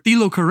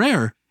Thilo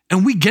Carrere,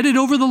 and we get it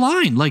over the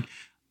line. Like,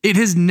 it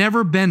has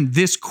never been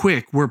this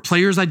quick where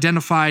players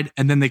identified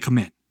and then they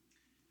commit.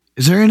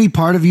 Is there any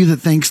part of you that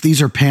thinks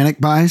these are panic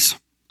buys?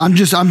 I'm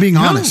being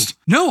honest.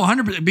 No,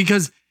 100%.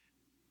 Because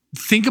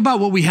think about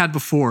what we had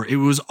before. It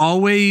was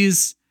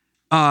always,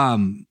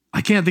 I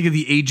can't think of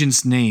the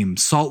agent's name,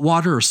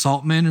 Saltwater or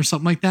Saltman or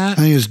something like that.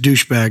 I think it's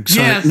douchebag.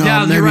 Sorry.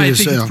 Yeah, you're right. I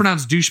think it's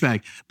pronounced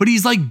douchebag. But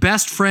he's like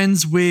best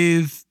friends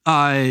with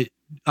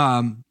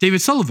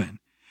David Sullivan.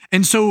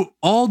 And so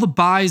all the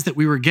buys that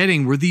we were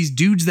getting were these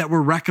dudes that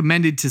were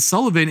recommended to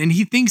Sullivan, and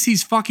he thinks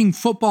he's fucking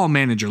football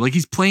manager. Like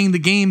he's playing the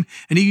game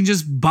and he can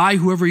just buy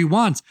whoever he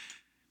wants.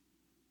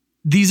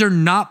 These are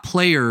not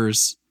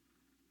players.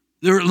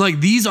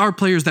 These are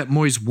players that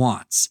Moyes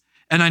wants.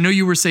 And I know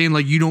you were saying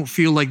like you don't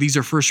feel like these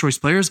are first choice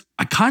players.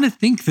 I kind of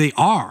think they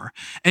are.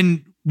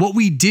 And what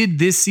we did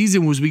this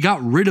season was we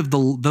got rid of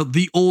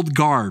the old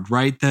guard,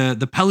 right?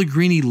 The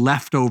Pellegrini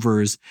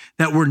leftovers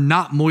that were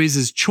not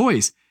Moyes'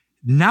 choice.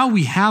 Now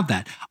we have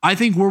that. I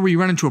think where we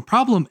run into a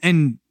problem,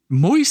 and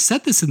Moyes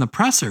said this in the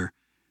presser,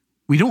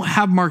 we don't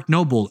have Mark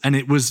Noble. And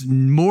it was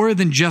more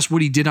than just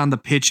what he did on the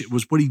pitch. It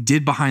was what he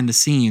did behind the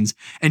scenes.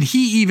 And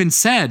he even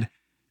said,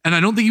 and I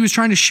don't think he was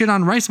trying to shit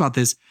on Rice about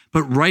this,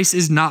 but Rice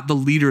is not the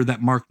leader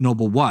that Mark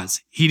Noble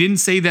was. He didn't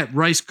say that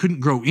Rice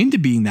couldn't grow into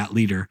being that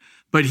leader,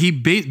 but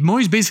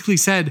Moyes basically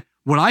said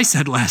what I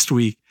said last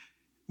week.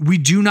 We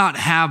do not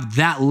have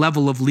that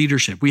level of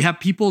leadership. We have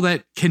people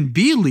that can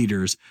be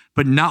leaders,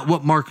 but not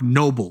what Mark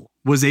Noble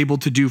was able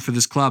to do for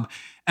this club.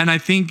 And I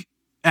think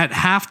at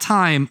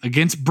halftime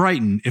against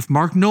Brighton, if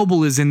Mark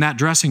Noble is in that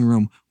dressing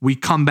room, we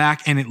come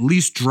back and at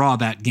least draw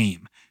that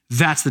game.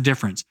 That's the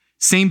difference.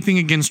 Same thing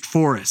against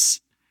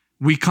Forest.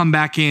 We come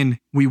back in,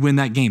 we win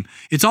that game.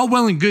 It's all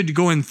well and good to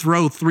go and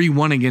throw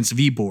 3-1 against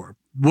Viborg.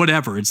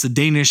 Whatever. It's the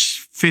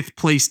Danish 5th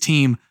place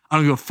team. I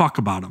don't give a fuck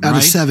about them. Out right?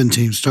 of 7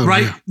 teams,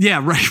 totally. Right.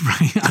 Yeah,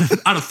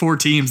 right. Out of 4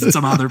 teams and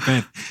somehow they're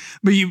 5th.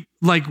 But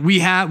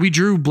we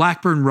drew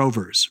Blackburn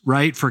Rovers,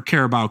 right? For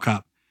Carabao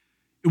Cup.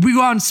 If we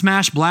go out and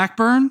smash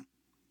Blackburn,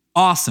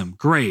 awesome.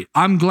 Great.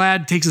 I'm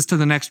glad it takes us to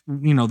the next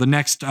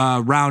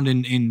round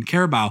in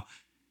Carabao.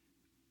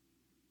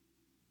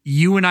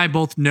 You and I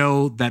both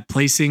know that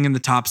placing in the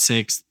top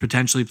 6,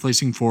 potentially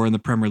placing 4 in the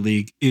Premier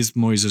League is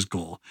Moyes'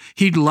 goal.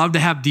 He'd love to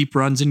have deep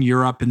runs in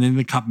Europe and in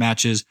the cup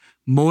matches.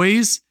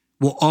 Moyes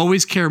will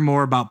always care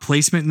more about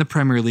placement in the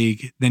Premier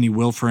League than he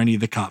will for any of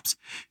the cups.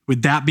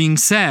 With that being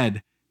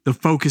said, the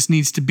focus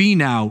needs to be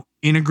now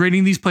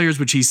integrating these players,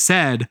 which he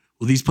said,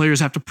 well, these players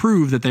have to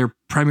prove that they're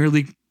Premier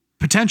League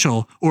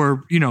potential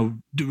or,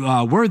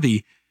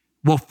 worthy.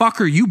 Well,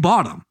 fucker, you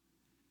bought them.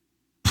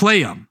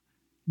 Play them.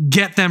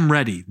 Get them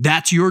ready.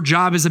 That's your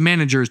job as a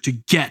manager, is to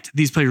get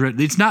these players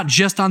ready. It's not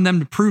just on them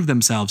to prove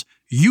themselves.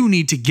 You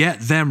need to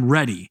get them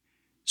ready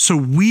so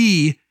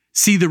we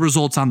see the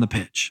results on the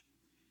pitch.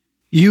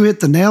 You hit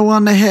the nail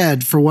on the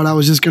head for what I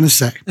was just going to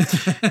say.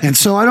 And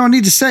so I don't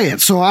need to say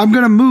it. So I'm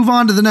going to move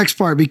on to the next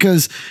part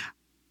because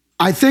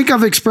I think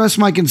I've expressed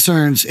my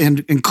concerns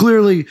and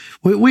clearly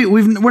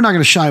we're not going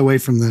to shy away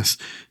from this.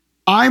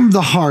 I'm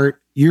the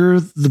heart. You're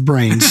the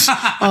brains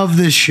of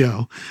this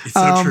show. It's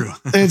so true.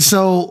 And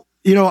so,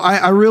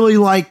 I really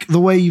like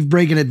the way you've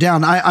breaking it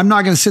down. I'm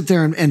not going to sit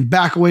there and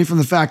back away from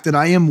the fact that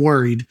I am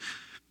worried,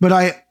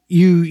 but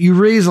you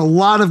raise a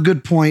lot of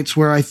good points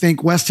where I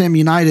think West Ham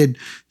United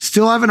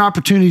still have an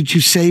opportunity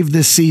to save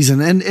this season.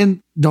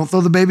 And don't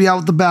throw the baby out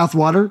with the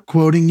bathwater,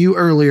 quoting you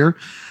earlier.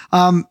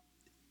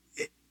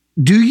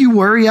 Do you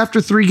worry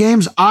after 3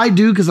 games? I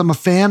do, because I'm a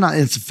fan.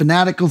 It's a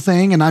fanatical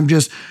thing. And I'm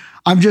just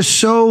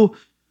so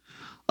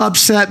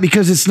upset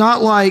because it's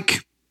not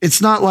like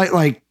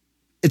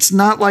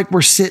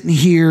we're sitting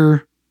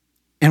here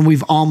and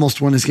we've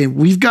almost won this game.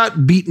 We've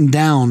got beaten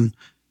down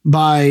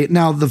by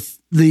now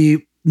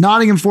the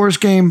Nottingham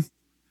Forest game.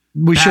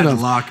 We should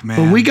have, man.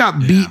 But we got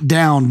beat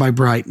down by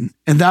Brighton,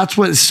 and that's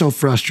what is so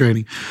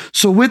frustrating.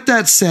 So with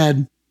that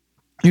said,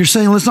 you're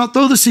saying let's not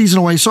throw the season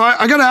away. So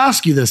I got to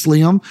ask you this,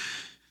 Liam.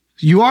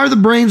 You are the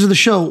brains of the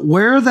show.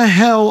 Where the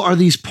hell are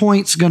these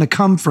points going to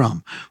come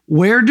from?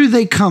 Where do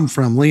they come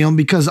from, Liam?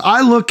 Because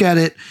I look at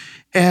it,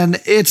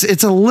 and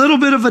it's a little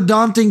bit of a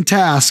daunting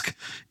task.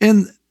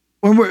 And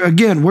when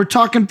we're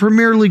talking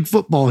Premier League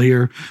football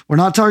here. We're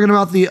not talking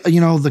about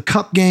the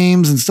cup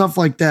games and stuff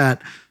like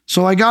that.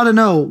 So I got to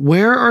know,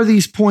 where are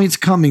these points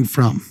coming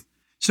from?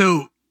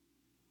 So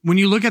when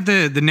you look at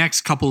the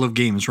next couple of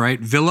games, right?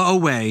 Villa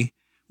away,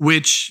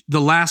 which the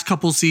last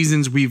couple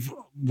seasons we've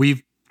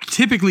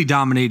typically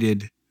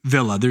dominated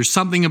Villa. There's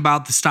something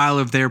about the style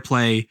of their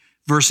play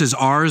versus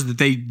ours that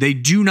they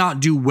do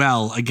not do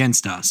well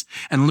against us.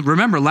 And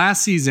remember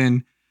last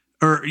season,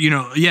 at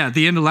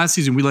the end of last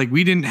season,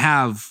 we didn't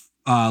have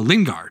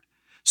Lingard.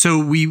 So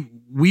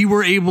we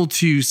were able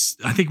to,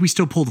 I think we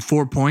still pulled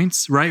 4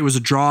 points, right? It was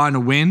a draw and a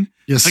win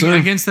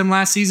against them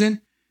last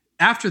season.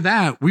 After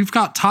that, we've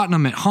got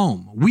Tottenham at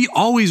home. We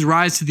always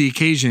rise to the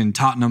occasion,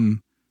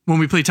 Tottenham, when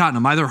we play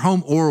Tottenham, either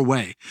home or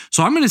away.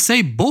 So I'm going to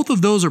say both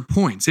of those are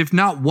points. If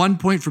not 1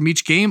 point from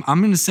each game, I'm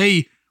going to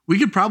say we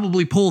could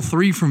probably pull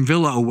 3 from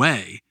Villa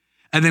away.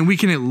 And then we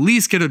can at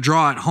least get a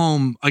draw at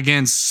home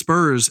against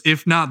Spurs.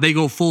 If not, they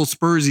go full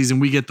Spursies and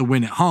we get the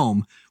win at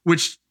home,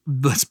 which,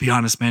 let's be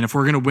honest, man, if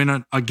we're going to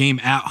win a game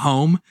at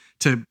home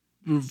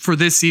for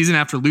this season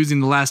after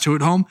losing the last 2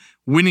 at home,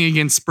 winning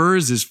against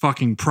Spurs is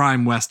fucking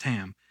prime West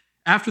Ham.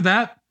 After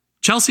that,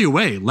 Chelsea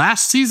away.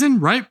 Last season,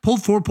 right?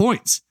 Pulled 4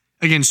 points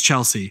against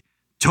Chelsea.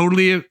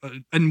 Totally.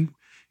 And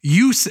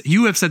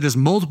you have said this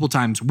multiple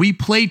times. We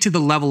play to the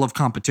level of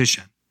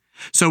competition.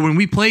 So when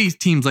we play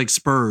teams like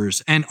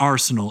Spurs and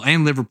Arsenal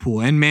and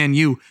Liverpool and Man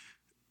U,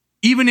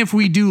 even if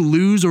we do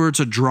lose or it's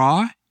a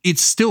draw,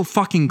 it's still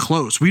fucking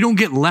close. We don't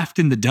get left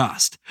in the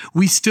dust.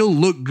 We still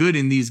look good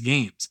in these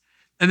games.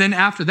 And then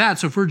after that,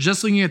 so if we're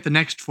just looking at the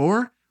next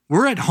 4,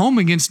 we're at home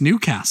against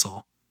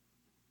Newcastle.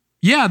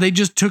 Yeah, they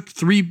just took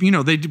 3,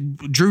 they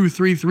drew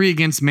 3-3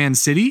 against Man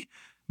City,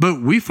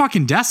 but we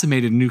fucking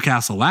decimated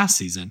Newcastle last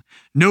season.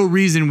 No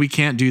reason we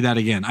can't do that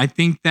again. I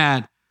think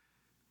that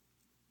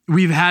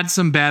we've had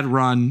some bad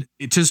run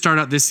to start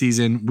out this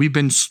season. We've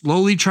been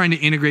slowly trying to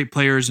integrate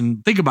players,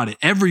 and think about it.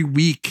 Every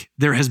week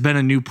there has been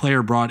a new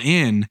player brought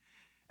in,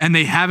 and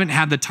they haven't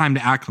had the time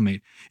to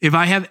acclimate. If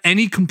I have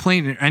any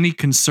complaint or any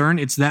concern,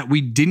 it's that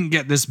we didn't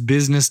get this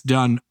business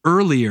done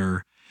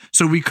earlier.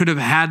 So we could have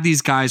had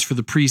these guys for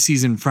the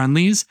preseason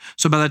friendlies.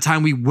 So by the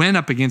time we went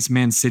up against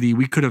Man City,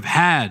 we could have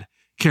had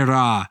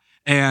Kehra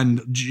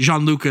and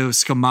Gianluca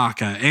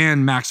Scamacca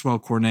and Maxwell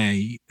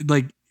Cornet,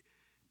 like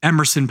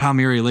Emerson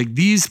Palmieri. Like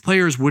these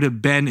players would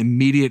have been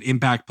immediate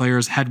impact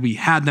players had we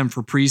had them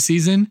for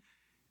preseason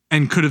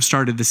and could have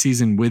started the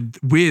season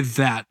with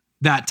that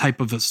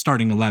type of a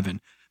starting 11.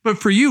 But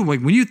for you,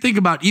 like when you think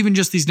about even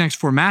just these next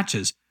 4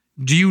 matches,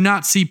 do you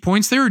not see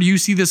points there, or do you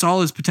see this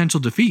all as potential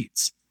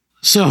defeats?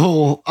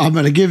 So I'm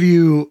going to give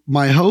you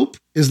my hope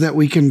is that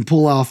we can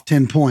pull off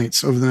 10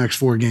 points over the next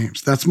 4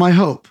 games. That's my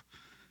hope.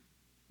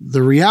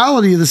 The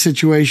reality of the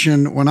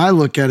situation, when I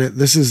look at it,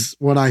 this is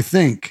what I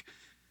think.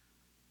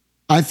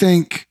 I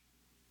think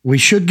we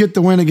should get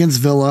the win against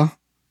Villa.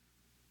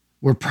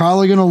 We're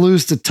probably going to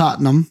lose to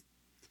Tottenham.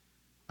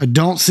 I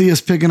don't see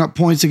us picking up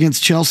points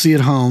against Chelsea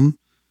at home.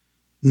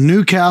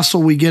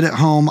 Newcastle, we get at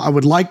home. I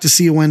would like to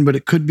see a win, but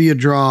it could be a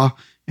draw,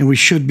 and we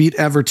should beat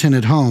Everton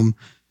at home.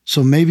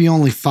 So maybe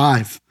only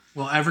 5.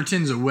 Well,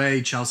 Everton's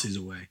away, Chelsea's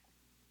away.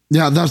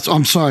 Yeah,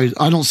 I'm sorry.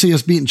 I don't see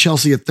us beating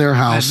Chelsea at their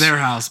house. At their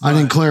house. I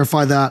didn't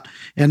clarify that.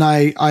 And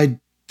I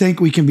think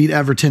we can beat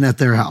Everton at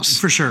their house.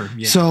 For sure.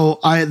 Yeah. So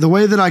the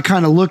way that I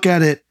kind of look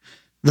at it,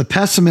 the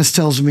pessimist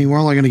tells me we're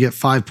only going to get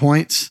 5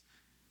 points,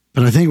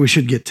 but I think we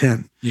should get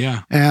 10.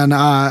 Yeah. And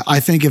I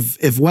think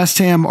if West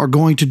Ham are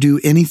going to do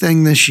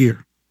anything this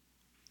year,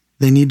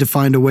 they need to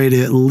find a way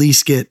to at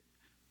least get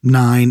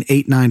 9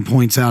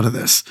 points out of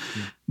this.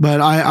 Yeah.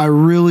 But I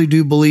really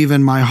do believe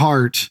in my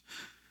heart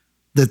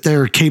that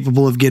they're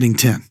capable of getting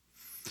 10.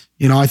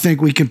 You know, I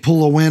think we can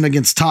pull a win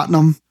against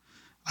Tottenham.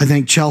 I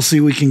think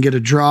Chelsea, we can get a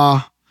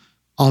draw.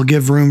 I'll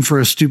give room for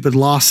a stupid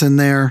loss in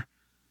there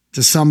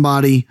to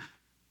somebody.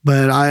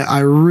 But I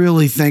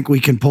really think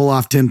we can pull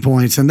off 10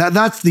 points. And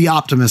that's the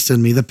optimist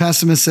in me. The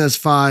pessimist says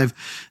 5.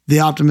 The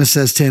optimist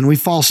says 10. We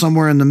fall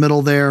somewhere in the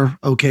middle there.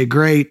 Okay,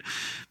 great.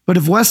 But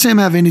if West Ham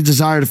have any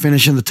desire to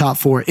finish in the top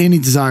 4,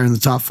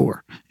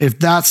 if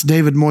that's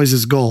David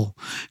Moyes' goal,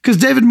 because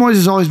David Moyes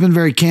has always been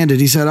very candid.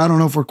 He said, I don't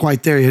know if we're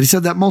quite there yet. He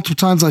said that multiple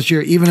times last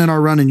year, even in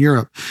our run in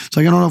Europe. It's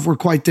like, I don't know if we're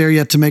quite there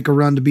yet to make a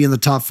run to be in the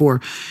top 4.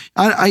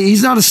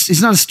 He's not a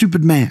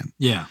stupid man.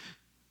 Yeah.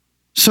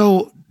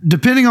 So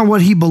depending on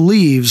what he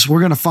believes, we're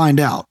going to find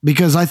out,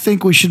 because I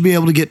think we should be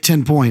able to get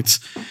 10 points.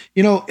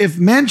 You know, if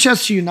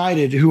Manchester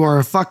United, who are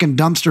a fucking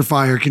dumpster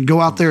fire, can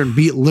go out there and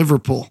beat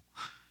Liverpool,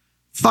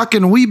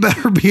 fucking we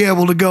better be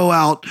able to go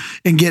out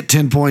and get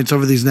 10 points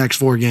over these next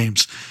 4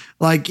 games.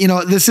 Like, you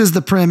know, this is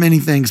the Prem,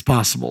 anything's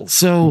possible.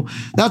 So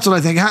that's what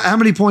I think. How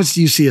many points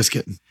do you see us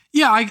getting?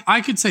 Yeah,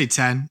 I could say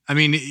 10. I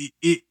mean,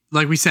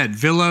 like we said,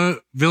 Villa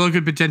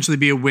could potentially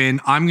be a win.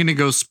 I'm going to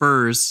go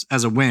Spurs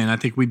as a win. I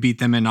think we beat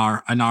them in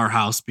our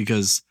house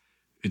because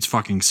it's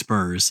fucking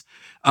Spurs.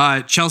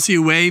 Chelsea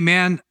away,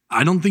 man,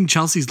 I don't think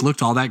Chelsea's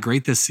looked all that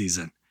great this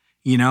season,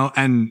 you know?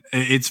 And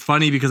it's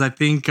funny because I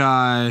think,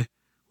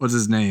 what's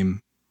his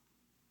name?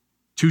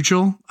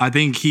 Tuchel. I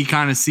think he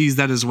kind of sees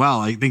that as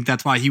well. I think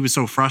that's why he was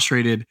so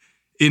frustrated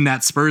in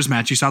that Spurs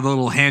match. You saw the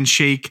little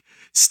handshake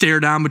stare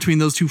down between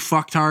those 2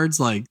 fucktards,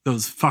 like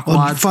those fuckwads.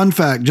 Well, fun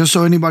fact, just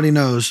so anybody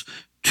knows,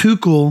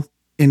 Tuchel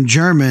in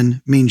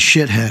German means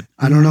shithead.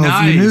 I don't know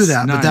if you knew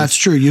that, but that's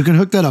true. You can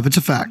hook that up. It's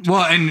a fact.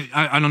 Well, and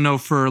I don't know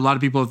for a lot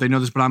of people if they know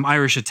this, but I'm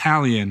Irish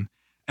Italian.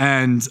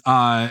 And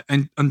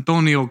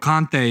Antonio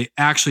Conte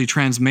actually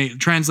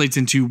translates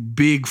into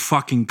big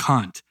fucking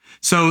cunt.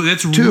 So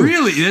that's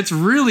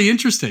really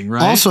interesting,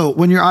 right? Also,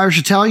 when you're Irish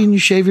Italian, you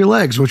shave your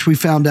legs, which we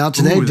found out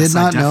today. Did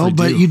not know,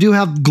 but you do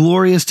have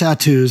glorious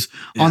tattoos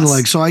on the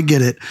legs, so I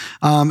get it.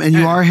 And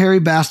you are a hairy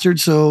bastard,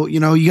 so you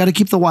know you got to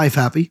keep the wife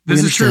happy.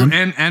 This is true,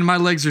 and my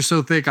legs are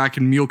so thick I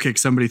can mule kick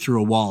somebody through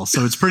a wall,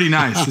 so it's pretty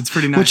nice. It's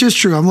pretty nice, which is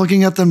true. I'm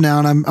looking at them now,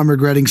 and I'm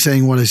regretting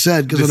saying what I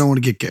said because I don't want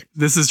to get kicked.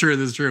 This is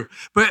true.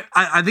 But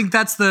I think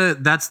that's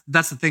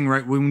the thing,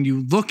 right? When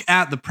you look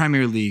at the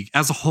Premier League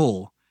as a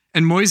whole.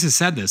 And Moyes has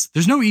said this,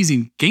 there's no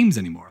easy games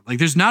anymore. Like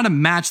there's not a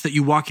match that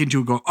you walk into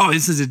and go, oh,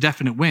 this is a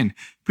definite win.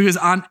 Because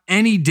on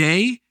any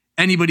day,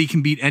 anybody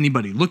can beat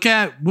anybody. Look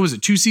at, what was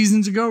it, 2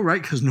 seasons ago, right?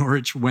 Because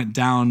Norwich went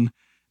down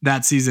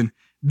that season.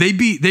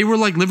 They were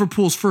like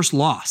Liverpool's first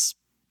loss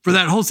for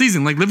that whole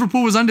season. Like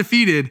Liverpool was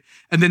undefeated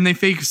and then they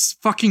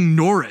faced fucking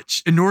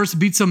Norwich. And Norwich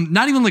beat some,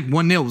 not even like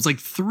 1-0, it was like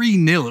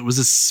 3-0. It was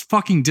a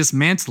fucking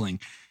dismantling.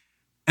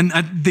 And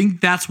I think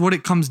that's what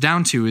it comes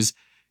down to is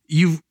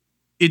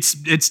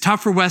it's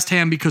tough for West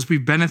Ham because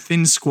we've been a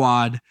thin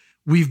squad.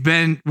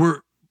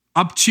 We're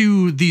up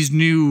to these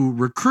new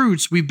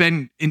recruits. We've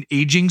been an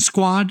aging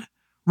squad,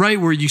 right?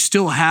 Where you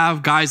still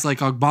have guys like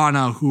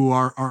Ogbonna who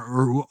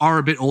are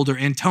a bit older,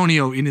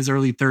 Antonio in his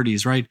early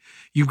 30s, right?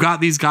 You've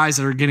got these guys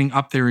that are getting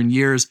up there in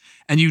years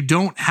and you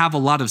don't have a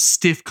lot of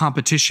stiff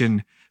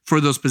competition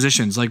for those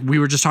positions. Like we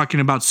were just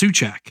talking about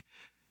Souček.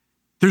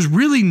 There's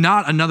really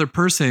not another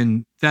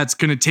person that's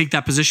going to take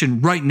that position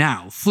right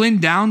now.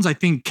 Flynn Downs, I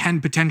think, can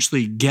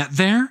potentially get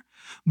there,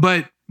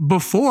 but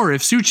before,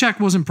 if Souček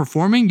wasn't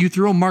performing, you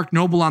throw Mark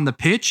Noble on the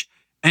pitch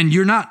and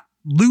you're not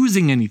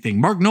losing anything.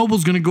 Mark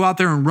Noble's going to go out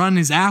there and run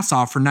his ass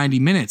off for 90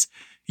 minutes.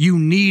 You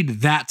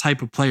need that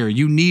type of player.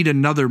 You need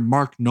another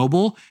Mark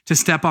Noble to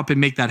step up and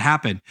make that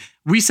happen.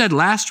 We said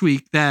last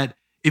week that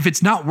if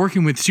it's not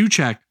working with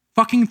Souček,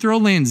 fucking throw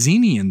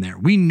Lanzini in there.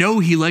 We know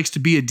he likes to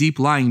be a deep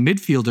lying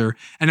midfielder.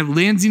 And if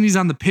Lanzini's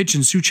on the pitch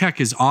and Souček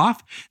is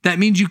off, that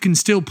means you can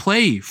still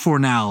play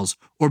Fornals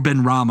or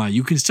Benrahma.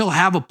 You can still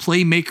have a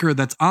playmaker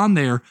that's on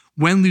there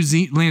when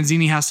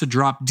Lanzini has to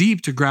drop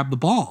deep to grab the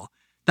ball.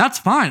 That's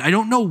fine. I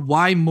don't know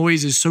why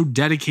Moyes is so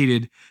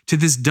dedicated to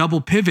this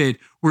double pivot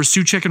where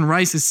Souček and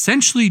Rice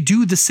essentially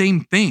do the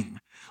same thing.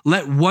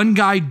 Let one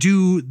guy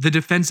do the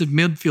defensive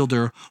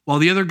midfielder while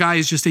the other guy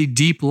is just a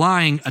deep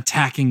lying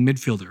attacking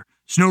midfielder.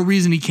 There's no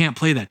reason he can't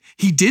play that.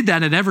 He did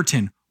that at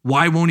Everton.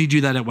 Why won't he do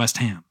that at West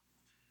Ham?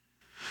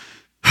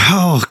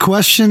 Oh,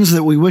 questions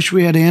that we wish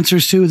we had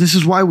answers to. This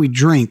is why we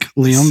drink,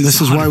 Liam.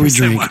 This is why we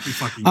drink.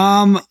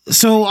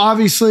 So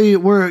obviously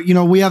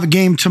we have a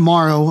game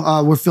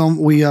tomorrow. We're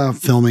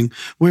filming.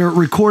 We're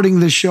recording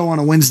this show on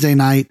a Wednesday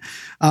night.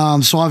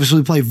 So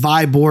obviously we play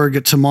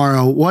Viborg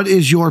tomorrow. What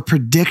is your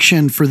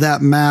prediction for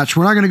that match?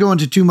 We're not going to go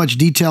into too much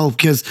detail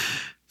because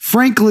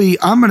frankly,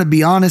 I'm going to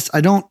be honest. I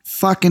don't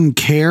fucking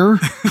care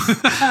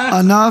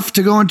enough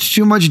to go into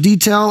too much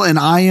detail. And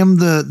I am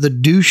the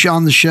douche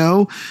on the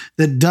show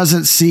that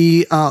doesn't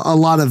see a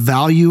lot of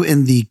value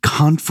in the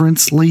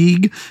Conference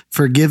League.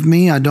 Forgive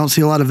me. I don't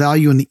see a lot of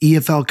value in the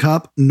EFL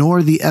Cup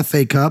nor the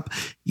FA Cup.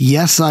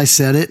 Yes, I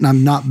said it and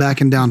I'm not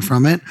backing down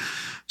from it.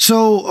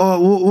 So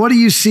what do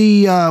you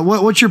see?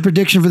 What's your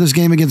prediction for this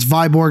game against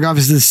Viborg?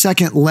 Obviously, the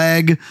second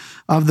leg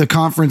of the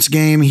conference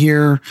game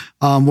here.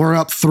 We're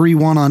up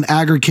 3-1 on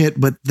aggregate,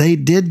 but they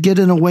did get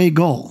an away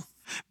goal.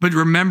 But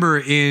remember,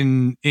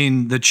 in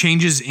the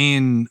changes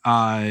in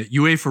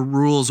UEFA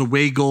rules,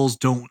 away goals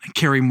don't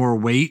carry more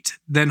weight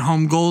than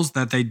home goals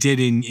that they did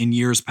in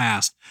years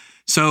past.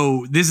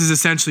 So this is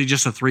essentially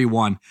just a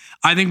 3-1.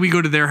 I think we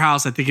go to their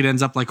house. I think it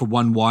ends up like a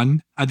 1-1.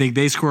 I think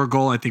they score a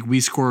goal. I think we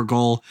score a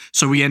goal.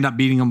 So we end up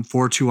beating them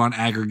 4-2 on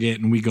aggregate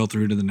and we go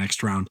through to the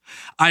next round.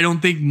 I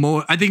think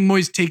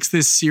Moyes takes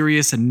this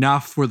serious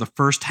enough for the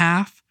first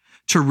half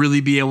to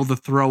really be able to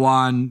throw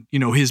on,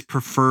 his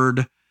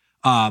preferred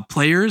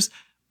players.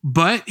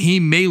 But he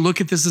may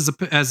look at this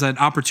as an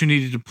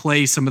opportunity to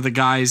play some of the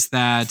guys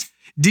that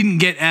didn't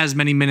get as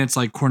many minutes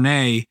like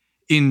Cornet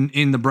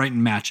in the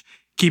Brighton match.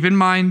 Keep in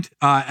mind,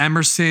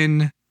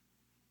 Emerson,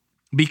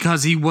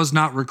 because he was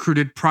not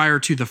recruited prior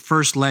to the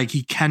first leg,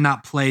 he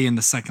cannot play in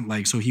the second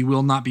leg. So he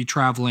will not be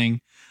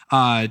traveling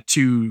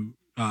to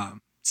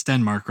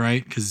Stenmark,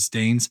 right? Because it's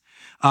Danes.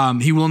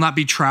 He will not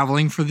be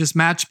traveling for this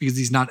match because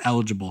he's not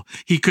eligible.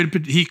 He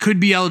could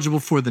be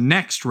eligible for the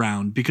next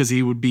round because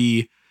he would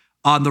be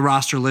on the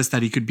roster list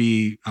that he could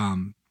be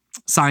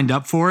signed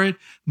up for it,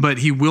 but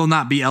he will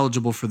not be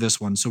eligible for this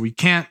one. So we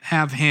can't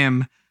have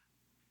him.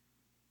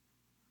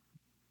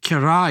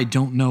 Kara, I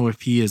don't know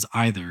if he is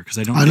either because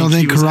I don't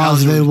think Kara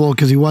is available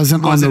because he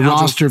wasn't on the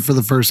roster for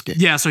the first game.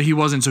 Yeah, so he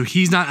wasn't. So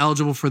he's not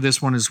eligible for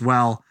this one as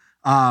well.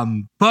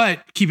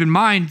 But keep in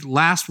mind,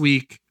 last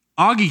week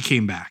Augie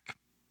came back,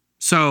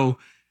 so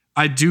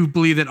I do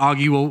believe that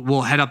Augie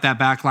will head up that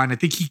back line. I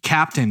think he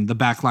captained the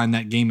back line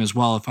that game as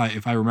well,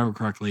 if I remember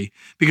correctly,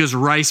 because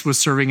Rice was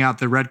serving out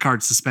the red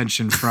card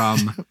suspension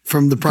from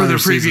the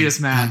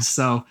previous match. Yeah.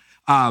 So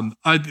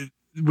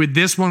with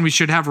this one, we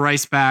should have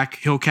Rice back.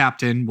 He'll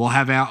captain. We'll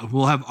have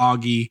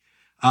Augie.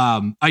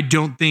 I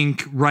don't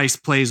think Rice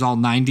plays all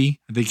 90.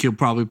 I think he'll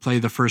probably play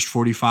the first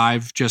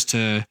 45 just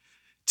to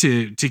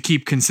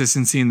keep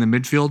consistency in the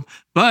midfield.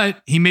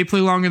 But he may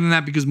play longer than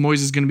that because Moyes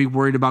is going to be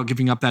worried about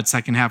giving up that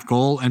second half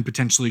goal and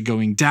potentially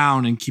going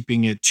down and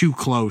keeping it too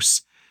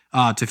close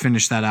to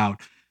finish that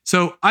out.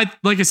 So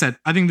like I said,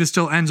 I think this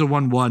still ends a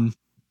 1-1,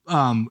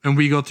 and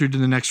we go through to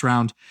the next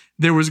round.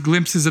 There was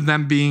glimpses of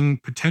them being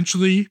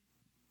potentially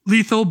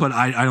lethal, but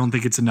I don't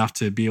think it's enough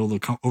to be able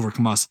to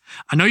overcome us.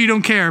 I know you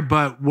don't care,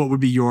 but what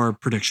would be your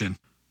prediction?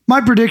 My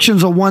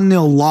prediction's a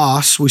 1-0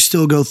 loss. We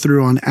still go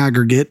through on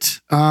aggregate.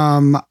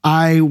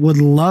 I would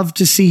love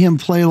to see him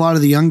play a lot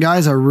of the young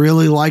guys. I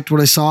really liked what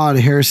I saw out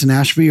of Harrison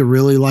Ashby. I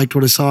really liked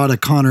what I saw out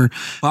of Connor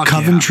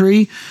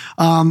Coventry.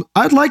 Yeah.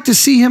 I'd like to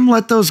see him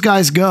let those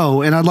guys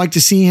go, and I'd like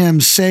to see him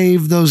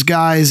save those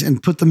guys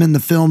and put them in the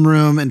film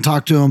room and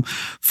talk to them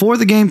for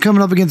the game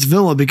coming up against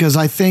Villa, because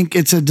I think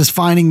it's a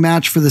defining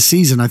match for the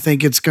season. I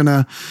think it's going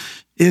to...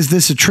 Is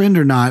this a trend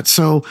or not?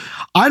 So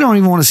I don't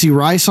even want to see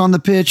Rice on the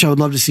pitch. I would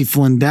love to see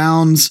Flynn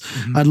Downs.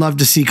 Mm-hmm. I'd love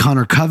to see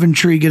Connor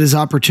Coventry get his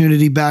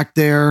opportunity back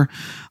there.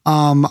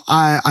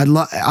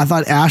 I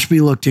thought Ashby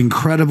looked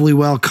incredibly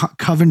well.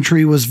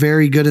 Coventry was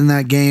very good in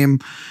that game.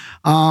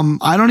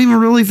 I don't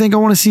even really think I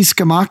want to see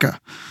Scamacca.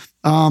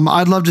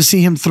 I'd love to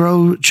see him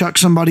chuck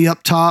somebody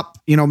up top,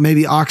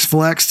 maybe Ox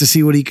Flex to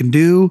see what he can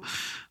do.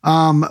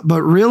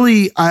 But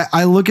really,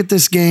 I look at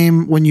this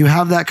game, when you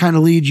have that kind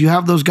of lead, you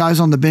have those guys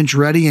on the bench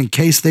ready in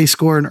case they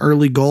score an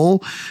early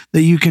goal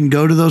that you can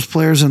go to those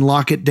players and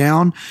lock it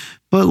down.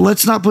 But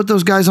let's not put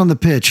those guys on the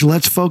pitch.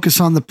 Let's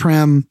focus on the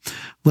Prem.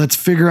 Let's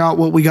figure out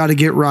what we got to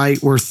get right.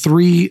 We're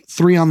three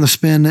on the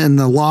spin in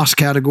the loss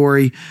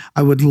category.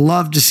 I would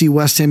love to see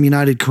West Ham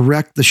United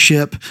correct the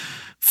ship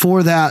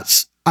for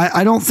that.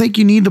 I don't think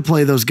you need to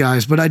play those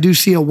guys, but I do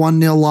see a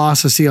 1-0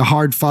 loss. I see a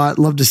hard fought.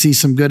 Love to see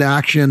some good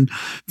action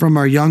from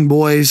our young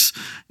boys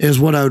is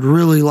what I would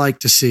really like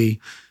to see.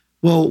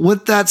 Well,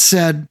 with that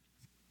said,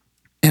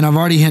 and I've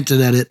already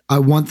hinted at it, I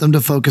want them to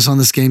focus on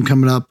this game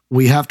coming up.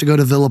 We have to go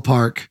to Villa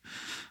Park.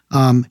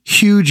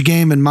 Huge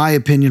game, in my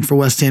opinion, for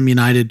West Ham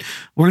United.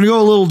 We're going to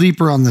go a little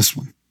deeper on this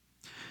one.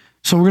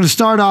 So we're going to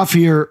start off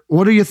here.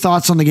 What are your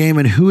thoughts on the game,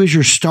 and who is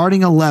your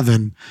starting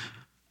 11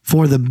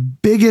 for the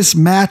biggest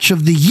match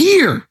of the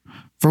year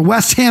for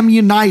West Ham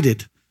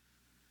United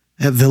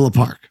at Villa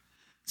Park?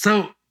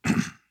 So,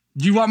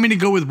 do you want me to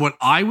go with what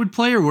I would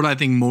play or what I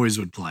think Moyes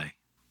would play?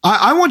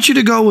 I want you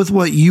to go with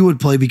what you would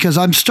play because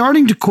I'm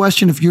starting to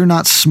question if you're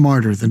not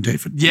smarter than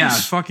David Moyes. Yeah,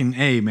 fucking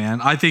A,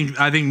 man. I think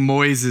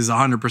Moyes is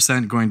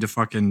 100% going to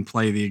fucking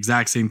play the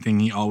exact same thing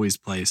he always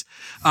plays.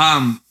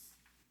 I'm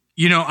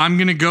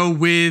going to go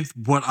with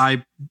what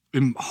I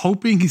am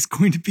hoping is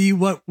going to be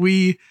what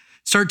we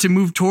start to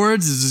move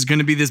towards. This is going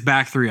to be this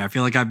back three. I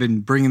feel like I've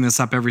been bringing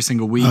this up every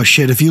single week. Oh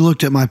shit. If you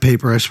looked at my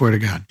paper, I swear to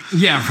God.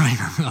 Yeah,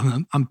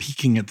 right. I'm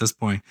peaking at this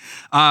point.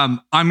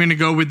 I'm going to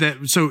go with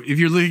that. So if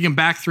you're looking at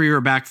back three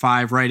or back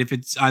five, right? If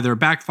it's either a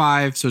back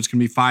five, so it's going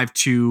to be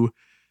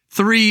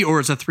 5-2-3, or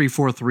it's a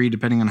 3-4-3,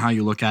 depending on how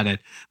you look at it.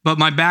 But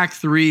my back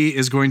three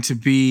is going to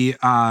be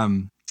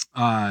Kera,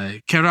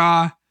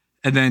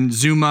 and then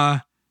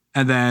Zuma,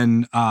 and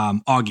then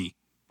Augie.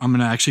 I'm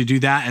going to actually do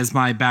that as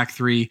my back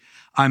three.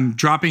 I'm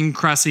dropping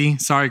Cressy.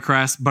 Sorry,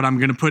 Cress, but I'm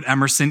going to put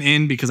Emerson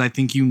in because I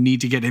think you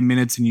need to get him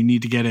minutes and you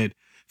need to get it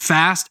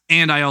fast.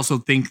 And I also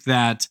think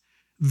that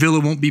Villa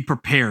won't be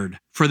prepared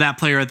for that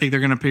player. I think they're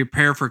going to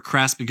prepare for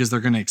Cress because they're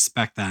going to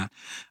expect that.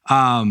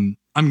 I'm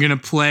going to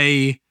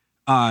play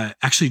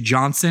actually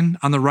Johnson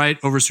on the right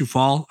over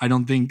Soufal. I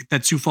don't think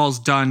that Soufal's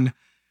done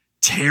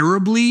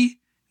terribly.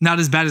 Not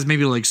as bad as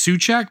maybe like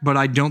Souček, but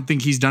I don't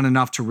think he's done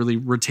enough to really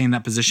retain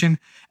that position.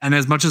 And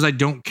as much as I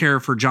don't care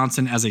for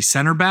Johnson as a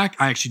center back,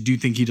 I actually do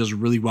think he does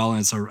really well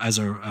as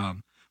a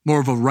more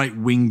of a right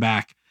wing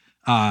back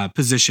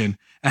position.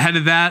 Ahead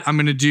of that, I'm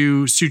going to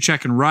do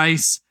Souček and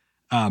Rice.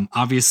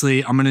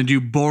 Obviously, I'm going to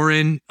do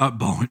Bowen and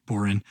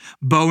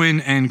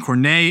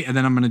Cornet, and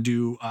then I'm going to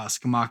do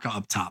Scamacca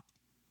up top.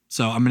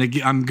 So I'm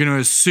going to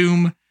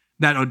assume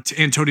that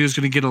Antonio's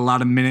going to get a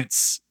lot of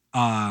minutes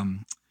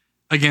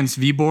against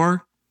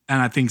Vibor. And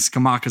I think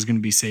Scamacca is going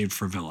to be saved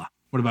for Villa.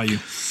 What about you?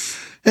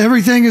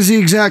 Everything is the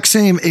exact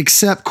same,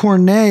 except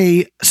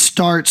Cornet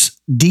starts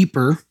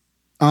deeper.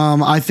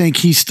 I think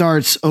he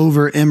starts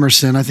over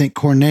Emerson. I think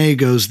Cornet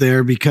goes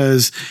there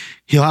because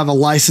he'll have a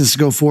license to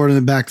go forward in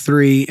the back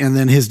three, and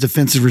then his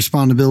defensive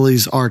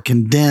responsibilities are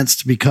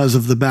condensed because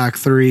of the back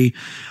three.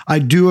 I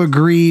do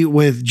agree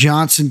with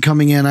Johnson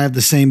coming in. I have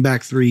the same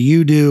back three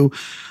you do.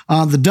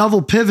 The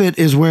double pivot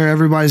is where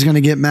everybody's going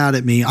to get mad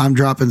at me. I'm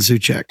dropping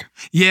Souček.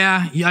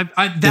 Yeah,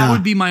 that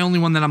would be my only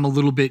one that I'm a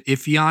little bit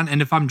iffy on.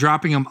 And if I'm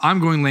dropping him, I'm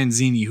going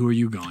Lanzini. Who are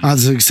you going?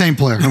 The same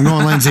player. I'm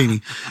going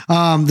Lanzini.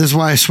 This is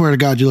why I swear to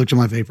God you looked at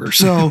my paper.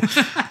 So,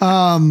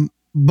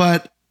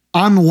 but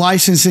I'm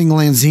licensing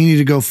Lanzini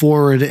to go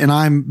forward,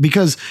 and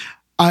because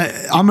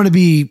I'm going to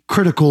be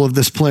critical of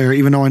this player,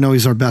 even though I know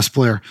he's our best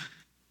player.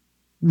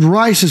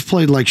 Rice has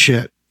played like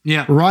shit.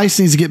 Yeah. Rice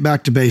needs to get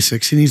back to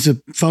basics. He needs to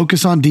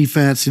focus on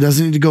defense. He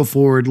doesn't need to go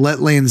forward. Let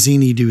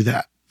Lanzini do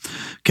that.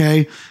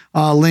 Okay.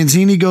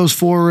 Lanzini goes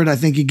forward. I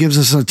think he gives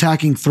us an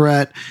attacking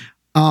threat.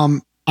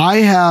 I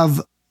have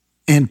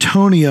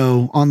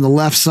Antonio on the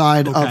left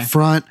side up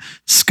front.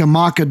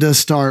 Scamacca does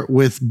start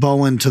with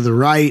Bowen to the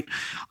right.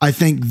 I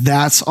think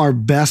that's our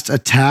best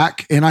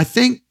attack. And I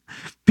think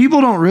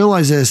people don't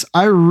realize this.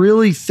 I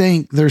really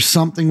think there's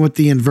something with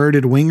the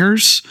inverted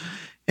wingers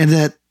and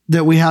that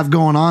we have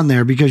going on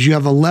there, because you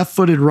have a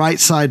left-footed right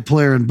side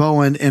player in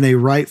Bowen and a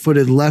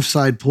right-footed left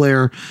side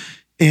player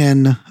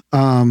in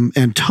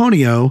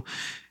Antonio.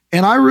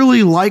 And I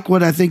really like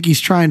what I think he's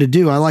trying to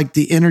do. I like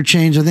the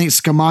interchange. I think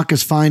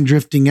Scamacca's fine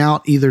drifting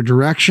out either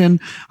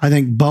direction. I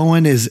think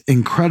Bowen is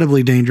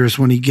incredibly dangerous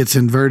when he gets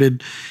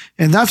inverted.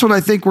 And that's what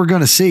I think we're going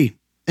to see.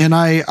 And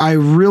I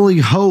really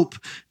hope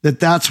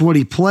that that's what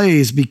he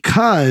plays,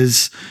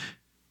 because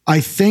I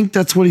think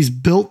that's what he's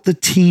built the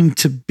team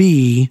to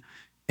be.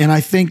 And I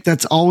think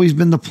that's always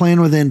been the plan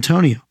with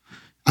Antonio.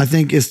 I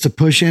think is to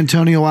push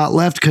Antonio out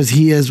left because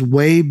he is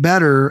way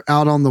better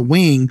out on the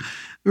wing.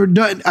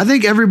 I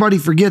think everybody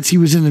forgets he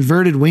was an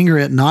inverted winger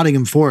at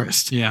Nottingham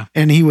Forest. Yeah.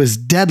 And he was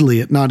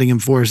deadly at Nottingham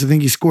Forest. I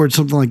think he scored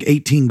something like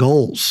 18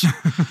 goals,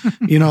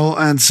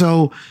 and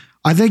so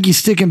I think he's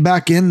sticking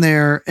back in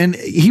there, and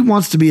he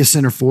wants to be a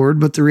center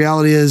forward, but the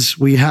reality is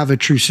we have a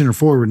true center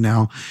forward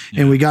now,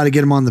 and we got to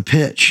get him on the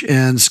pitch.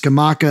 And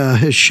Scamacca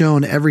has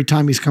shown every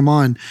time he's come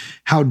on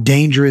how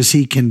dangerous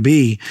he can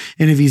be.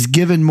 And if he's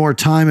given more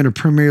time in a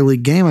Premier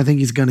League game, I think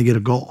he's going to get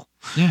a goal.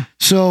 Yeah.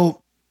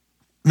 So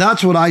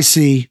That's what I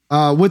see.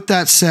 With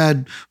that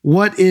said,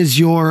 what is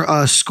your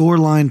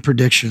scoreline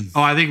prediction?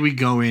 Oh, I think we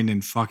go in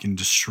and fucking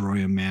destroy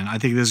him, man. I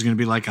think this is going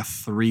to be like a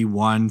 3-1,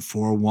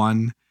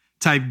 4-1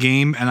 type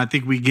game. And I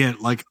think we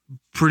get like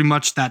pretty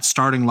much that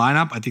starting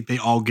lineup. I think they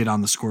all get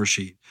on the score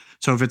sheet.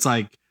 So if it's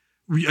like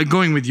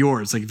going with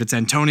yours, like if it's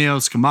Antonio,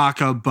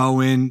 Scamacca,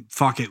 Bowen,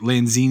 fuck it,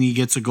 Lanzini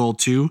gets a goal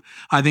too.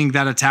 I think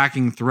that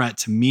attacking threat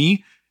to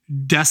me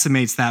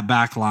decimates that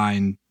back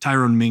line.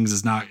 Tyrone Mings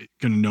is not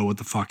going to know what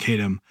the fuck hit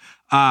him.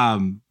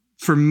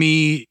 For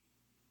me,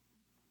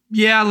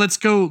 yeah,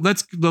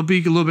 they'll be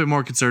a little bit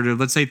more conservative.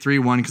 Let's say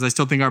 3-1, because I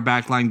still think our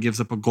back line gives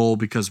up a goal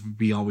because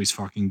we always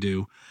fucking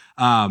do.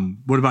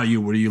 What about you?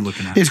 What are you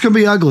looking at? It's going to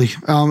be ugly.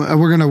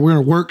 We're going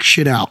to work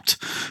shit out.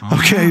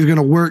 Okay. He's going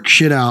to work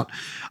shit out.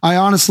 I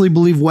honestly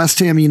believe West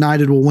Ham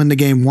United will win the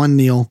game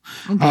 1-0.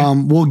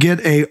 Okay. We'll get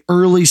a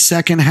early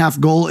second half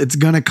goal. It's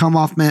going to come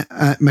off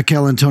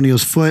Mikel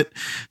Antonio's foot.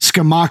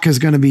 Scamacca is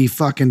going to be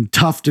fucking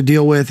tough to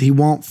deal with. He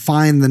won't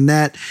find the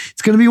net.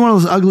 It's going to be one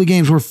of those ugly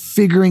games. We're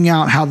figuring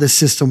out how this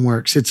system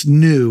works. It's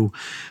new.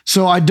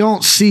 So I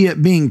don't see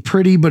it being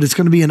pretty, but it's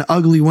going to be an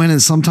ugly win.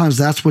 And sometimes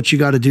that's what you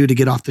got to do to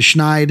get off the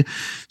schneid.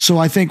 So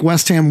I think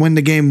West Ham win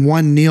the game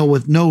 1-0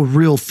 with no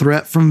real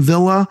threat from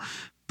Villa.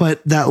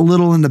 But that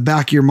little in the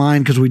back of your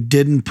mind, because we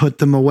didn't put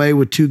them away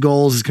with 2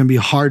 goals, is going to be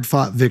a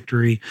hard-fought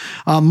victory.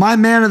 My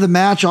man of the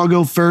match, I'll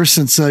go first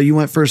since you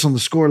went first on the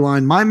score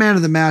line. My man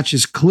of the match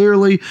is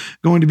clearly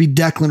going to be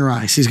Declan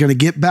Rice. He's going to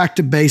get back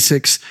to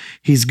basics.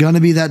 He's going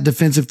to be that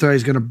defensive threat.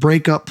 He's going to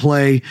break up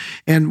play.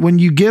 And when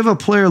you give a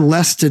player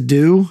less to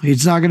do,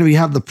 he's not going to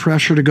have the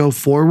pressure to go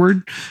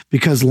forward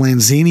because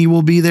Lanzini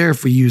will be there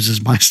if he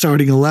uses my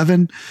starting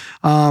 11.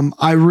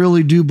 I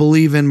really do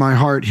believe in my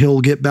heart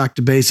he'll get back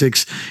to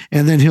basics,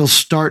 and then he'll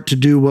start to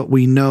do what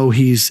we know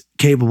he's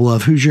capable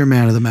of. Who's your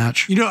man of the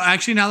match? You know,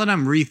 actually, now that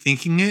I'm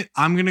rethinking it,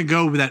 I'm going to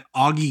go with that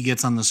Augie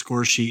gets on the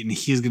score sheet, and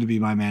he's going to be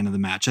my man of the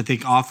match. I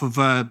think off of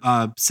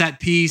a set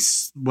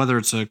piece, whether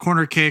it's a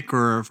corner kick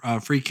or a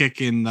free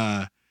kick in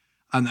the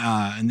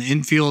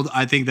infield,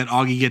 I think that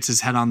Augie gets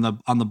his head on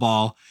the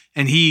ball,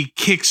 and he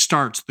kick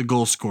starts the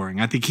goal scoring.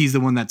 I think he's the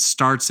one that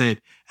starts it,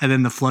 and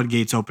then the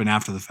floodgates open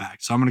after the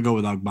fact. So I'm going to go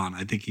with Ogbonna.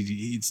 I think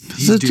he's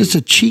just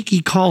a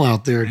cheeky call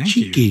out there. Thank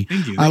cheeky.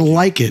 You. I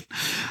like it.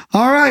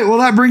 All right. Well,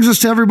 that brings us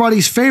to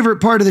everybody's favorite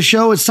part of the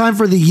show. It's time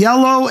for the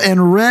yellow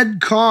and red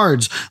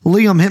cards.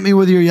 Liam, hit me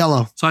with your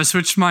yellow. So I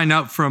switched mine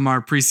up from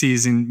our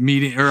preseason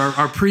meeting or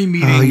our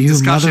pre-meeting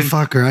discussion.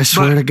 Motherfucker. I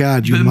swear to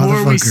God, you motherfucker.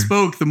 The more we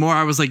spoke, the more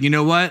I was like, you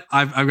know what?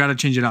 I've got to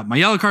change it up. My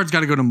yellow card's got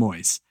to go to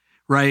Moyes,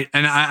 right?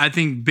 And I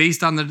think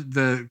based on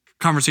the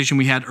conversation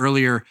we had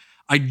earlier,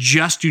 I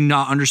just do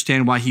not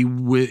understand why he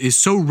is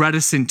so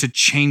reticent to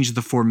change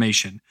the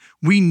formation.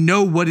 We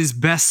know what is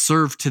best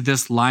served to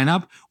this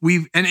lineup.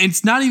 And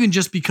it's not even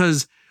just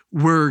because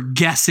we're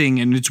guessing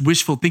and it's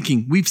wishful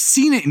thinking. We've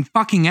seen it in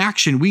fucking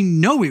action. We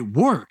know it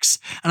works.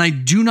 And I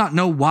do not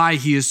know why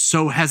he is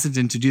so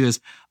hesitant to do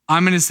this.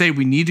 I'm going to say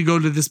we need to go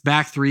to this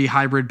back 3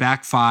 hybrid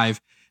back 5.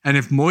 And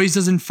if Moyes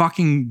doesn't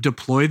fucking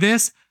deploy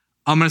this,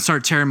 I'm going to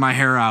start tearing my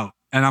hair out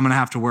and I'm going to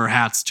have to wear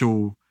hats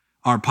to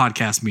our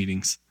podcast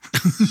meetings.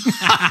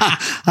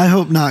 I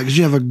hope not, because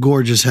you have a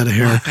gorgeous head of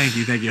hair. Oh, thank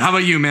you. How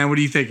about you, man? What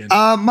are you thinking?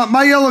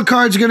 My yellow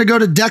card's going to go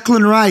to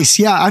Declan Rice.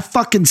 Yeah, I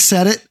fucking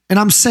said it, and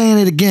I'm saying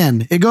it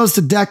again. It goes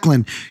to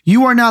Declan.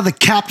 You are now the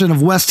captain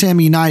of West Ham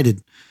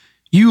United.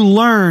 You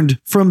learned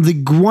from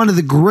one of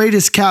the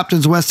greatest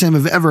captains West Ham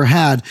have ever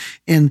had,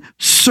 and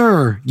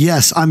Sir,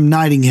 yes, I'm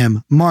knighting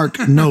him, Mark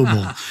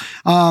Noble.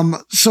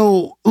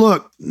 So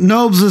look,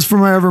 Nobes is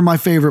forever my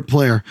favorite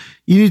player.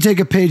 You need to take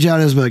a page out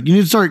of his book. You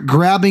need to start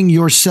grabbing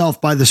yourself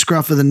by the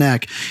scruff of the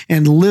neck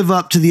and live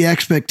up to the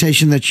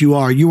expectation that you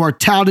are. You are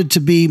touted to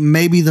be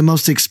maybe the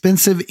most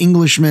expensive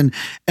Englishman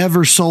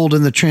ever sold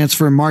in the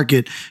transfer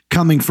market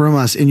coming from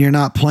us, and you're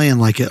not playing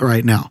like it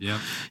right now. Yep.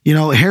 You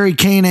know, Harry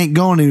Kane ain't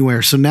going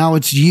anywhere, so now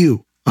it's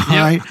you. All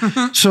right.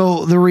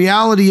 So the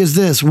reality is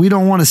this: we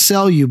don't want to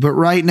sell you, but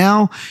right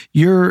now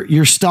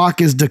your stock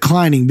is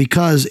declining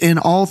because in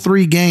all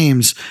 3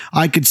 games,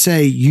 I could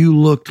say you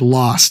looked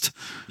lost.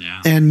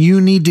 Yeah. And you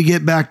need to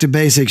get back to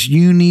basics.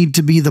 You need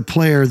to be the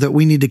player that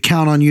we need to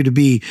count on you to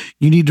be.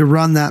 You need to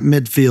run that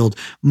midfield.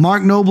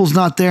 Mark Noble's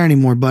not there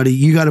anymore, buddy.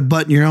 You got to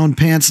button your own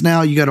pants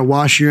now. You got to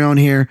wash your own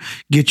hair,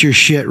 get your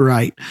shit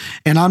right.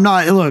 And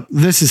look,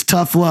 this is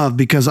tough love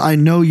because I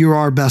know you're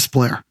our best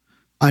player.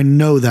 I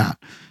know that.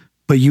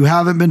 But you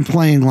haven't been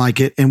playing like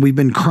it, and we've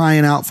been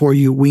crying out for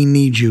you. We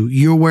need you.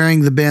 You're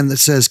wearing the band that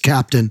says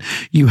captain.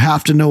 You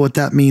have to know what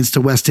that means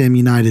to West Ham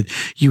United.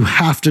 You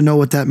have to know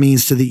what that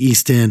means to the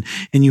East End,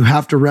 and you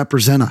have to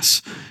represent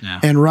us. Yeah.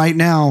 And right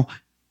now,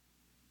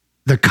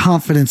 the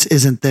confidence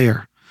isn't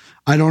there.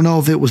 I don't know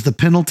if it was the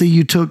penalty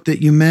you took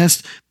that you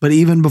missed, but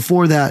even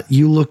before that,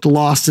 you looked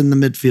lost in the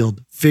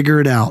midfield.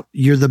 Figure it out.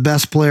 You're the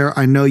best player.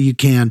 I know you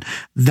can.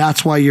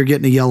 That's why you're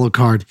getting a yellow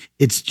card.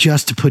 It's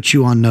just to put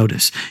you on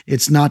notice.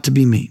 It's not to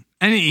be mean.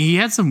 And he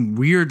had some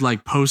weird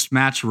like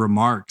post-match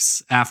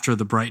remarks after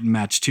the Brighton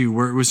match too,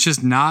 where it was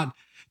just not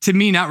to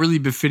me, not really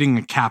befitting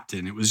a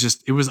captain. It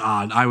was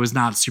odd. I was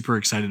not super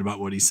excited about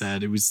what he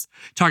said. It was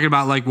talking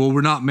about like, well,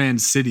 we're not Man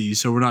City,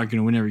 so we're not going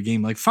to win every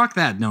game. Like, fuck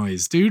that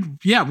noise, dude.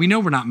 Yeah, we know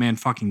we're not Man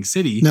fucking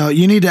City. No,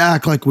 you need to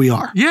act like we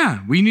are. Yeah,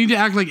 we need to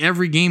act like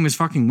every game is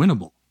fucking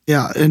winnable.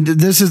 Yeah, and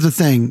this is the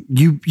thing.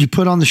 You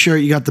put on the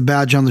shirt, you got the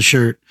badge on the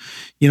shirt.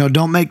 You know,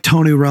 don't make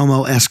Tony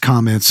Romo-esque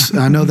comments.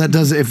 I know that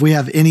does. If we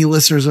have any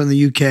listeners in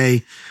the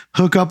UK,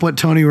 hook up what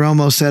Tony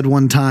Romo said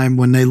one time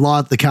when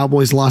the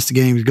Cowboys lost the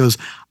game. He goes,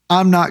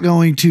 I'm not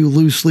going to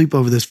lose sleep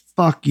over this.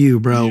 Fuck you,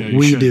 bro. Yeah,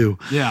 we should. do.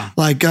 Yeah.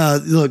 Like,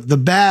 look, the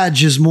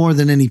badge is more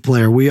than any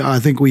player. I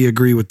think we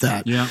agree with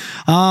that. Yeah.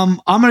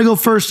 I'm going to go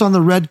first on the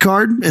red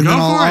card, and then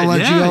I'll let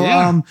you go.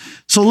 Yeah.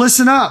 So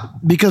listen up,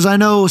 because I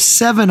know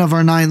 7 of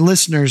our 9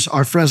 listeners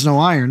are Fresno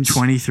Irons.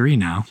 23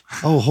 now.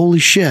 Oh, holy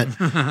shit.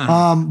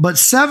 But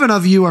 7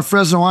 of you are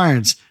Fresno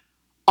Irons.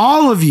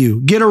 All of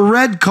you get a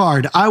red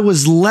card. I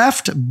was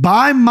left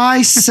by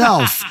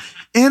myself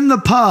in the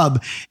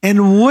pub,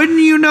 and wouldn't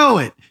you know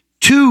it,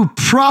 2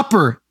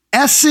 proper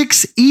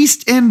Essex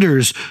East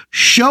Enders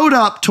showed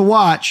up to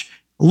watch,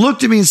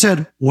 looked at me and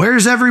said,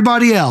 where's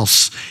everybody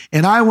else?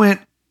 And I went,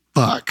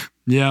 fuck.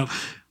 Yeah.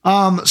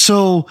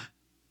 So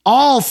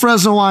all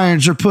Fresno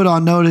Irons are put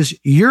on notice.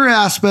 Your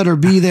ass better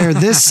be there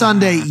this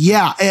Sunday.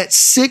 Yeah, at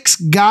 6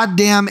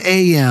 goddamn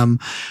a.m.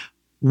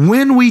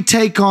 When we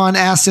take on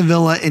Aston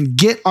Villa and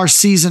get our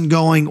season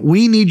going,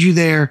 we need you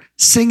there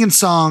singing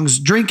songs,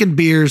 drinking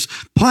beers,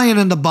 playing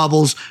in the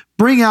bubbles.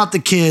 Bring out the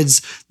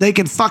kids. They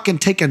can fucking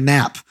take a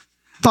nap.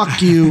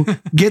 Fuck you.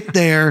 Get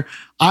there.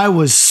 I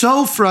was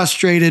so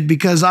frustrated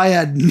because I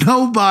had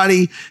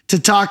nobody to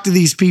talk to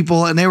these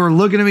people, and they were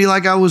looking at me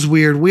like I was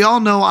weird. We all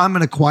know I'm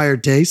an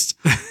acquired taste.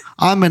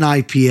 I'm an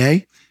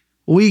IPA.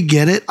 We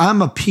get it.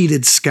 I'm a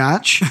peated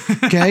scotch.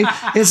 Okay.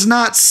 It's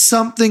not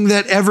something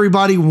that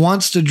everybody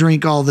wants to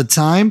drink all the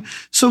time.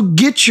 So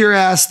get your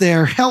ass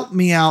there. Help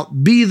me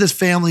out. Be the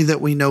family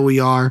that we know we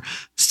are.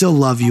 Still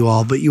love you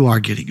all, but you are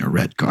getting a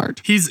red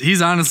card.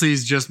 He's honestly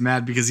just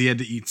mad because he had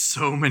to eat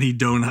so many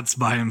donuts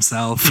by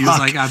himself. He was Fuck.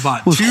 like, I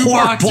bought Was 2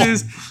 horrible.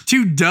 boxes,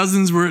 2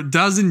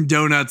 dozen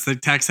donuts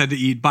that Tex had to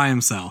eat by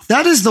himself.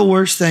 That is the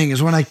worst thing,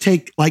 is when I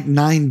take like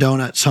 9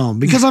 donuts home,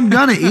 because I'm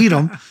going to eat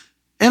them.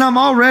 And I'm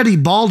already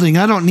balding.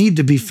 I don't need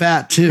to be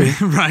fat too.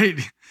 Right.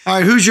 All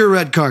right. Who's your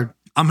red card?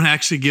 I'm going to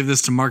actually give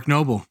this to Mark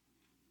Noble.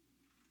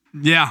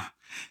 Yeah.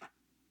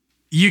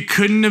 You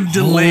couldn't have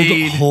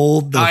delayed.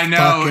 Hold the I know.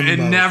 fucking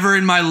And boat. never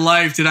in my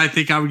life did I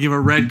think I would give a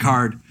red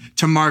card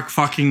to Mark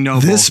fucking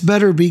Noble. This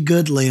better be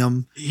good,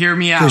 Liam, Hear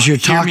me out. because you're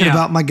Hear me talking out.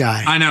 about my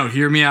guy. I know.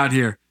 Hear me out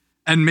here.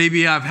 And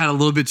maybe I've had a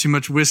little bit too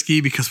much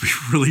whiskey because we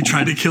really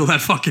tried to kill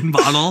that fucking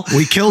bottle.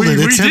 We killed it.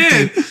 We It's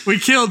did. empty. We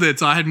killed it.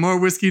 So I had more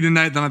whiskey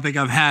tonight than I think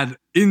I've had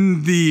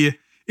in the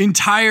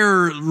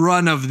entire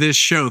run of this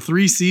show.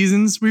 3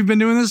 seasons we've been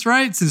doing this,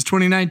 right? Since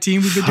 2019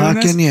 we've been doing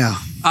this. Fucking yeah.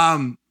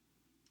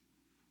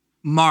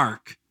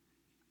 Mark,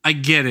 I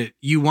get it.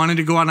 You wanted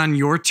to go out on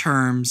your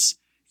terms.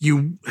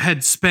 You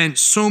had spent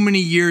so many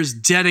years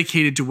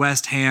dedicated to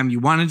West Ham.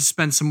 You wanted to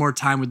spend some more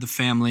time with the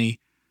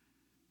family.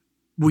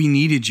 We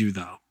needed you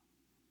though.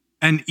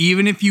 And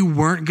even if you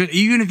weren't good,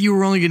 even if you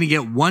were only going to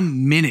get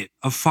 1 minute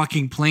of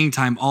fucking playing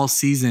time all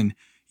season,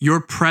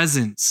 your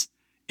presence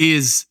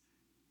is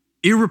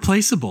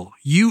irreplaceable.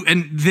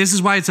 And this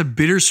is why it's a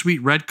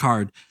bittersweet red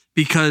card,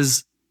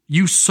 because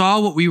you saw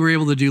what we were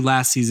able to do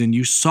last season.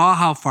 You saw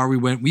how far we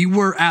went. We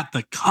were at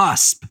the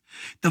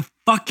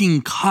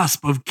fucking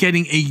cusp of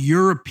getting a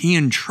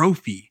European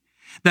trophy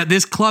that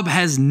this club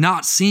has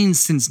not seen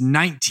since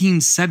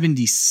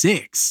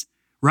 1976,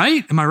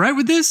 right? Am I right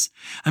with this?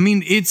 I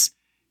mean,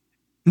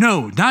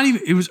 no, not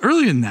even, it was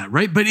earlier than that,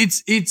 right? But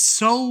it's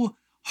so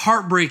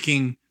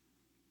heartbreaking.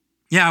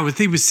 Yeah, I would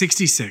think it was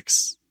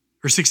 66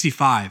 or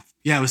 65.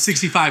 Yeah, it was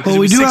 65. Well,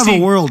 we do have a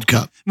World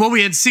Cup. Well,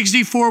 we had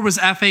 64 was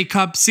FA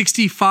Cup,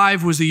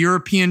 65 was the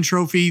European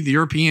trophy, the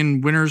European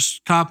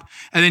Winners' Cup,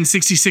 and then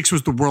 66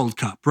 was the World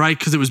Cup, right?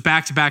 Because it was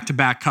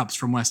back-to-back-to-back cups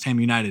from West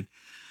Ham United.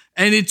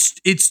 And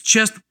it's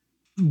just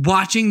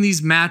watching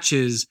these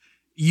matches,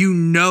 you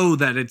know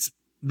that it's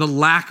the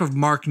lack of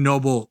Mark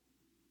Noble.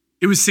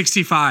 It was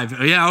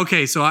 65. Yeah,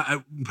 okay. So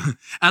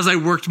as I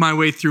worked my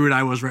way through it,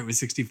 I was right with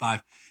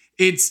 65.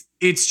 It's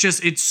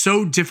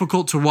so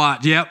difficult to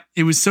watch. Yep.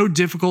 It was so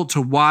difficult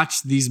to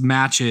watch these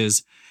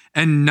matches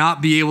and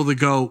not be able to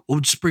go, well,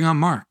 just bring on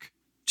Mark.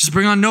 Just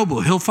bring on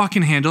Noble. He'll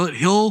fucking handle it.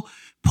 He'll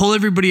pull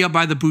everybody up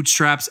by the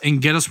bootstraps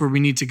and get us where we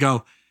need to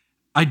go.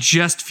 I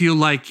just feel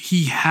like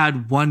he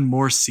had one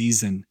more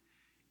season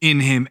in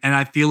him. And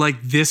I feel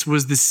like this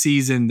was the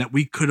season that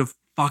we could have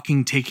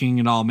fucking taken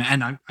it all,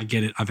 man. And I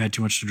get it. I've had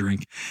too much to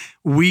drink.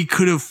 We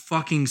could have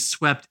fucking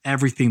swept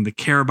everything. The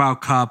Carabao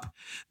Cup,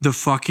 the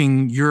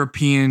fucking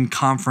European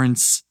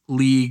Conference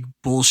League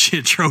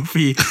bullshit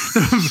trophy.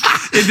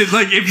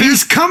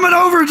 He's coming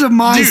over to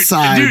my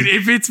side. Dude,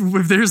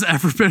 if there's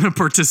ever been a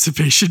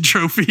participation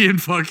trophy in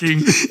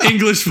fucking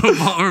English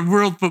football or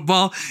world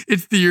football,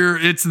 it's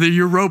the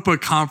Europa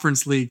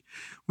Conference League.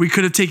 We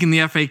could have taken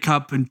the FA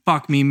Cup, and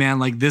fuck me, man,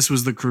 like this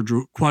was the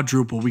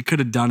quadruple. We could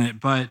have done it,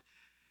 but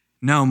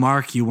No,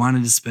 Mark, you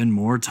wanted to spend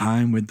more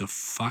time with the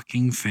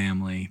fucking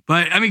family.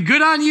 But I mean,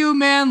 good on you,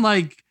 man.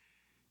 Like,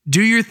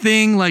 do your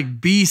thing,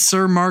 like be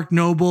Sir Mark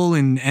Noble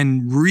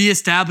and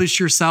reestablish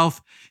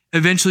yourself.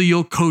 Eventually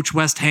you'll coach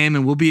West Ham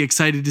and we'll be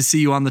excited to see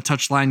you on the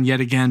touchline yet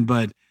again.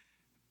 But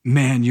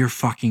man, you're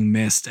fucking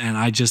missed. And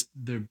I just,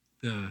 the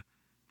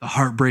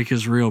heartbreak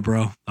is real,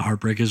 bro. The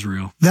heartbreak is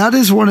real. That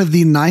is one of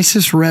the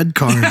nicest red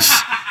cards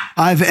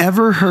I've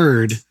ever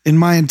heard in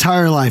my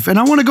entire life. And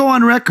I want to go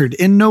on record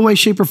in no way,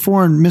 shape or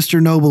form,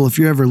 Mr. Noble, if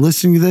you're ever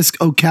listening to this,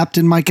 oh,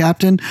 Captain, my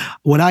captain,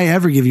 would I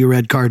ever give you a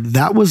red card?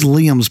 That was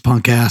Liam's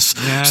punk ass.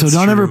 Yeah, so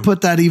don't ever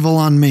put that evil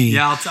on me.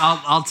 Yeah.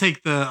 I'll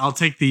take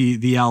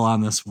the L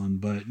on this one,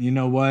 but you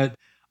know what?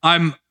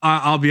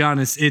 I'll be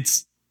honest. It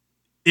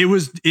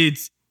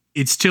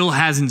still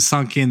hasn't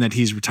sunk in that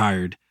he's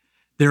retired.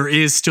 There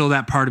is still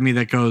that part of me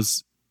that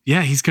goes,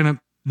 yeah,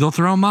 they'll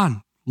throw him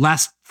on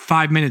last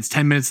 5 minutes,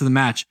 10 minutes of the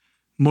match.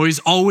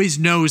 Moyes always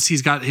knows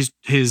he's got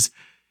his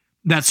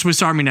that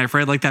Swiss Army knife,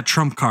 right? Like that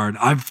trump card.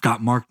 I've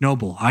got Mark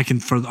Noble. I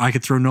could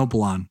throw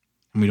Noble on,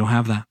 and we don't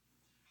have that.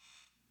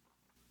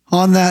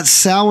 On that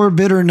sour,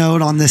 bitter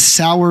note, on this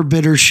sour,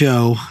 bitter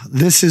show,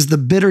 this is the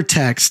bitter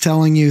text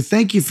telling you,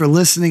 thank you for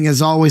listening.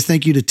 As always,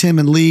 thank you to Tim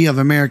and Lee of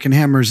American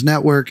Hammers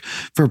Network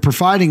for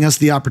providing us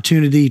the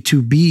opportunity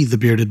to be the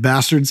Bearded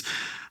Bastards.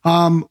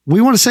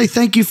 We want to say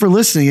thank you for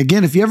listening.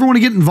 Again, if you ever want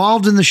to get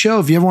involved in the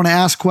show, if you ever want to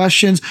ask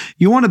questions,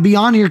 you want to be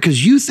on here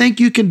because you think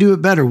you can do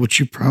it better, which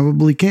you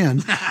probably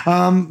can.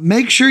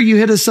 Make sure you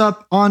hit us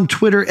up on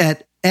Twitter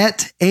at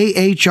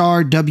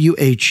AHRWHU.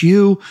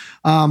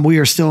 We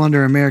are still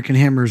under American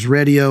Hammers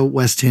Radio,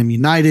 West Ham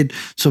United.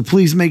 So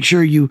please make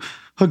sure you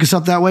hook us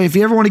up that way. If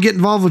you ever want to get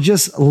involved with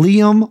just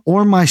Liam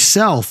or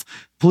myself,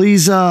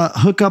 please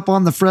hook up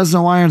on the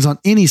Fresno Irons on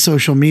any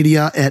social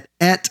media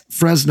at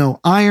Fresno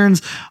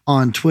Irons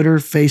on Twitter,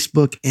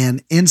 Facebook,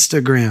 and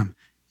Instagram.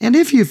 And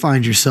if you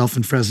find yourself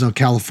in Fresno,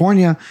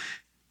 California,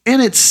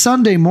 and it's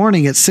Sunday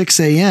morning at 6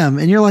 a.m.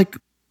 and you're like,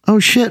 oh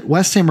shit,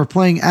 West Ham are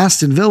playing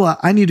Aston Villa,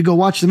 I need to go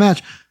watch the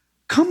match.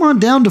 Come on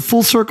down to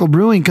Full Circle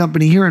Brewing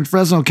Company here in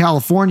Fresno,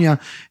 California,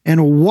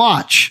 and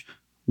watch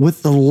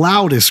with the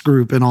loudest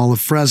group in all of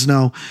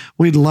Fresno.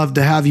 We'd love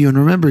to have you. And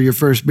remember, your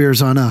first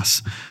beer's on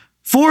us.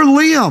 For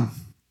Liam,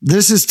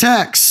 this is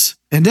Tex.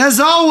 And as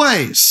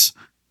always,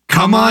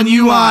 come on,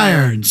 you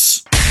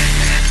Irons.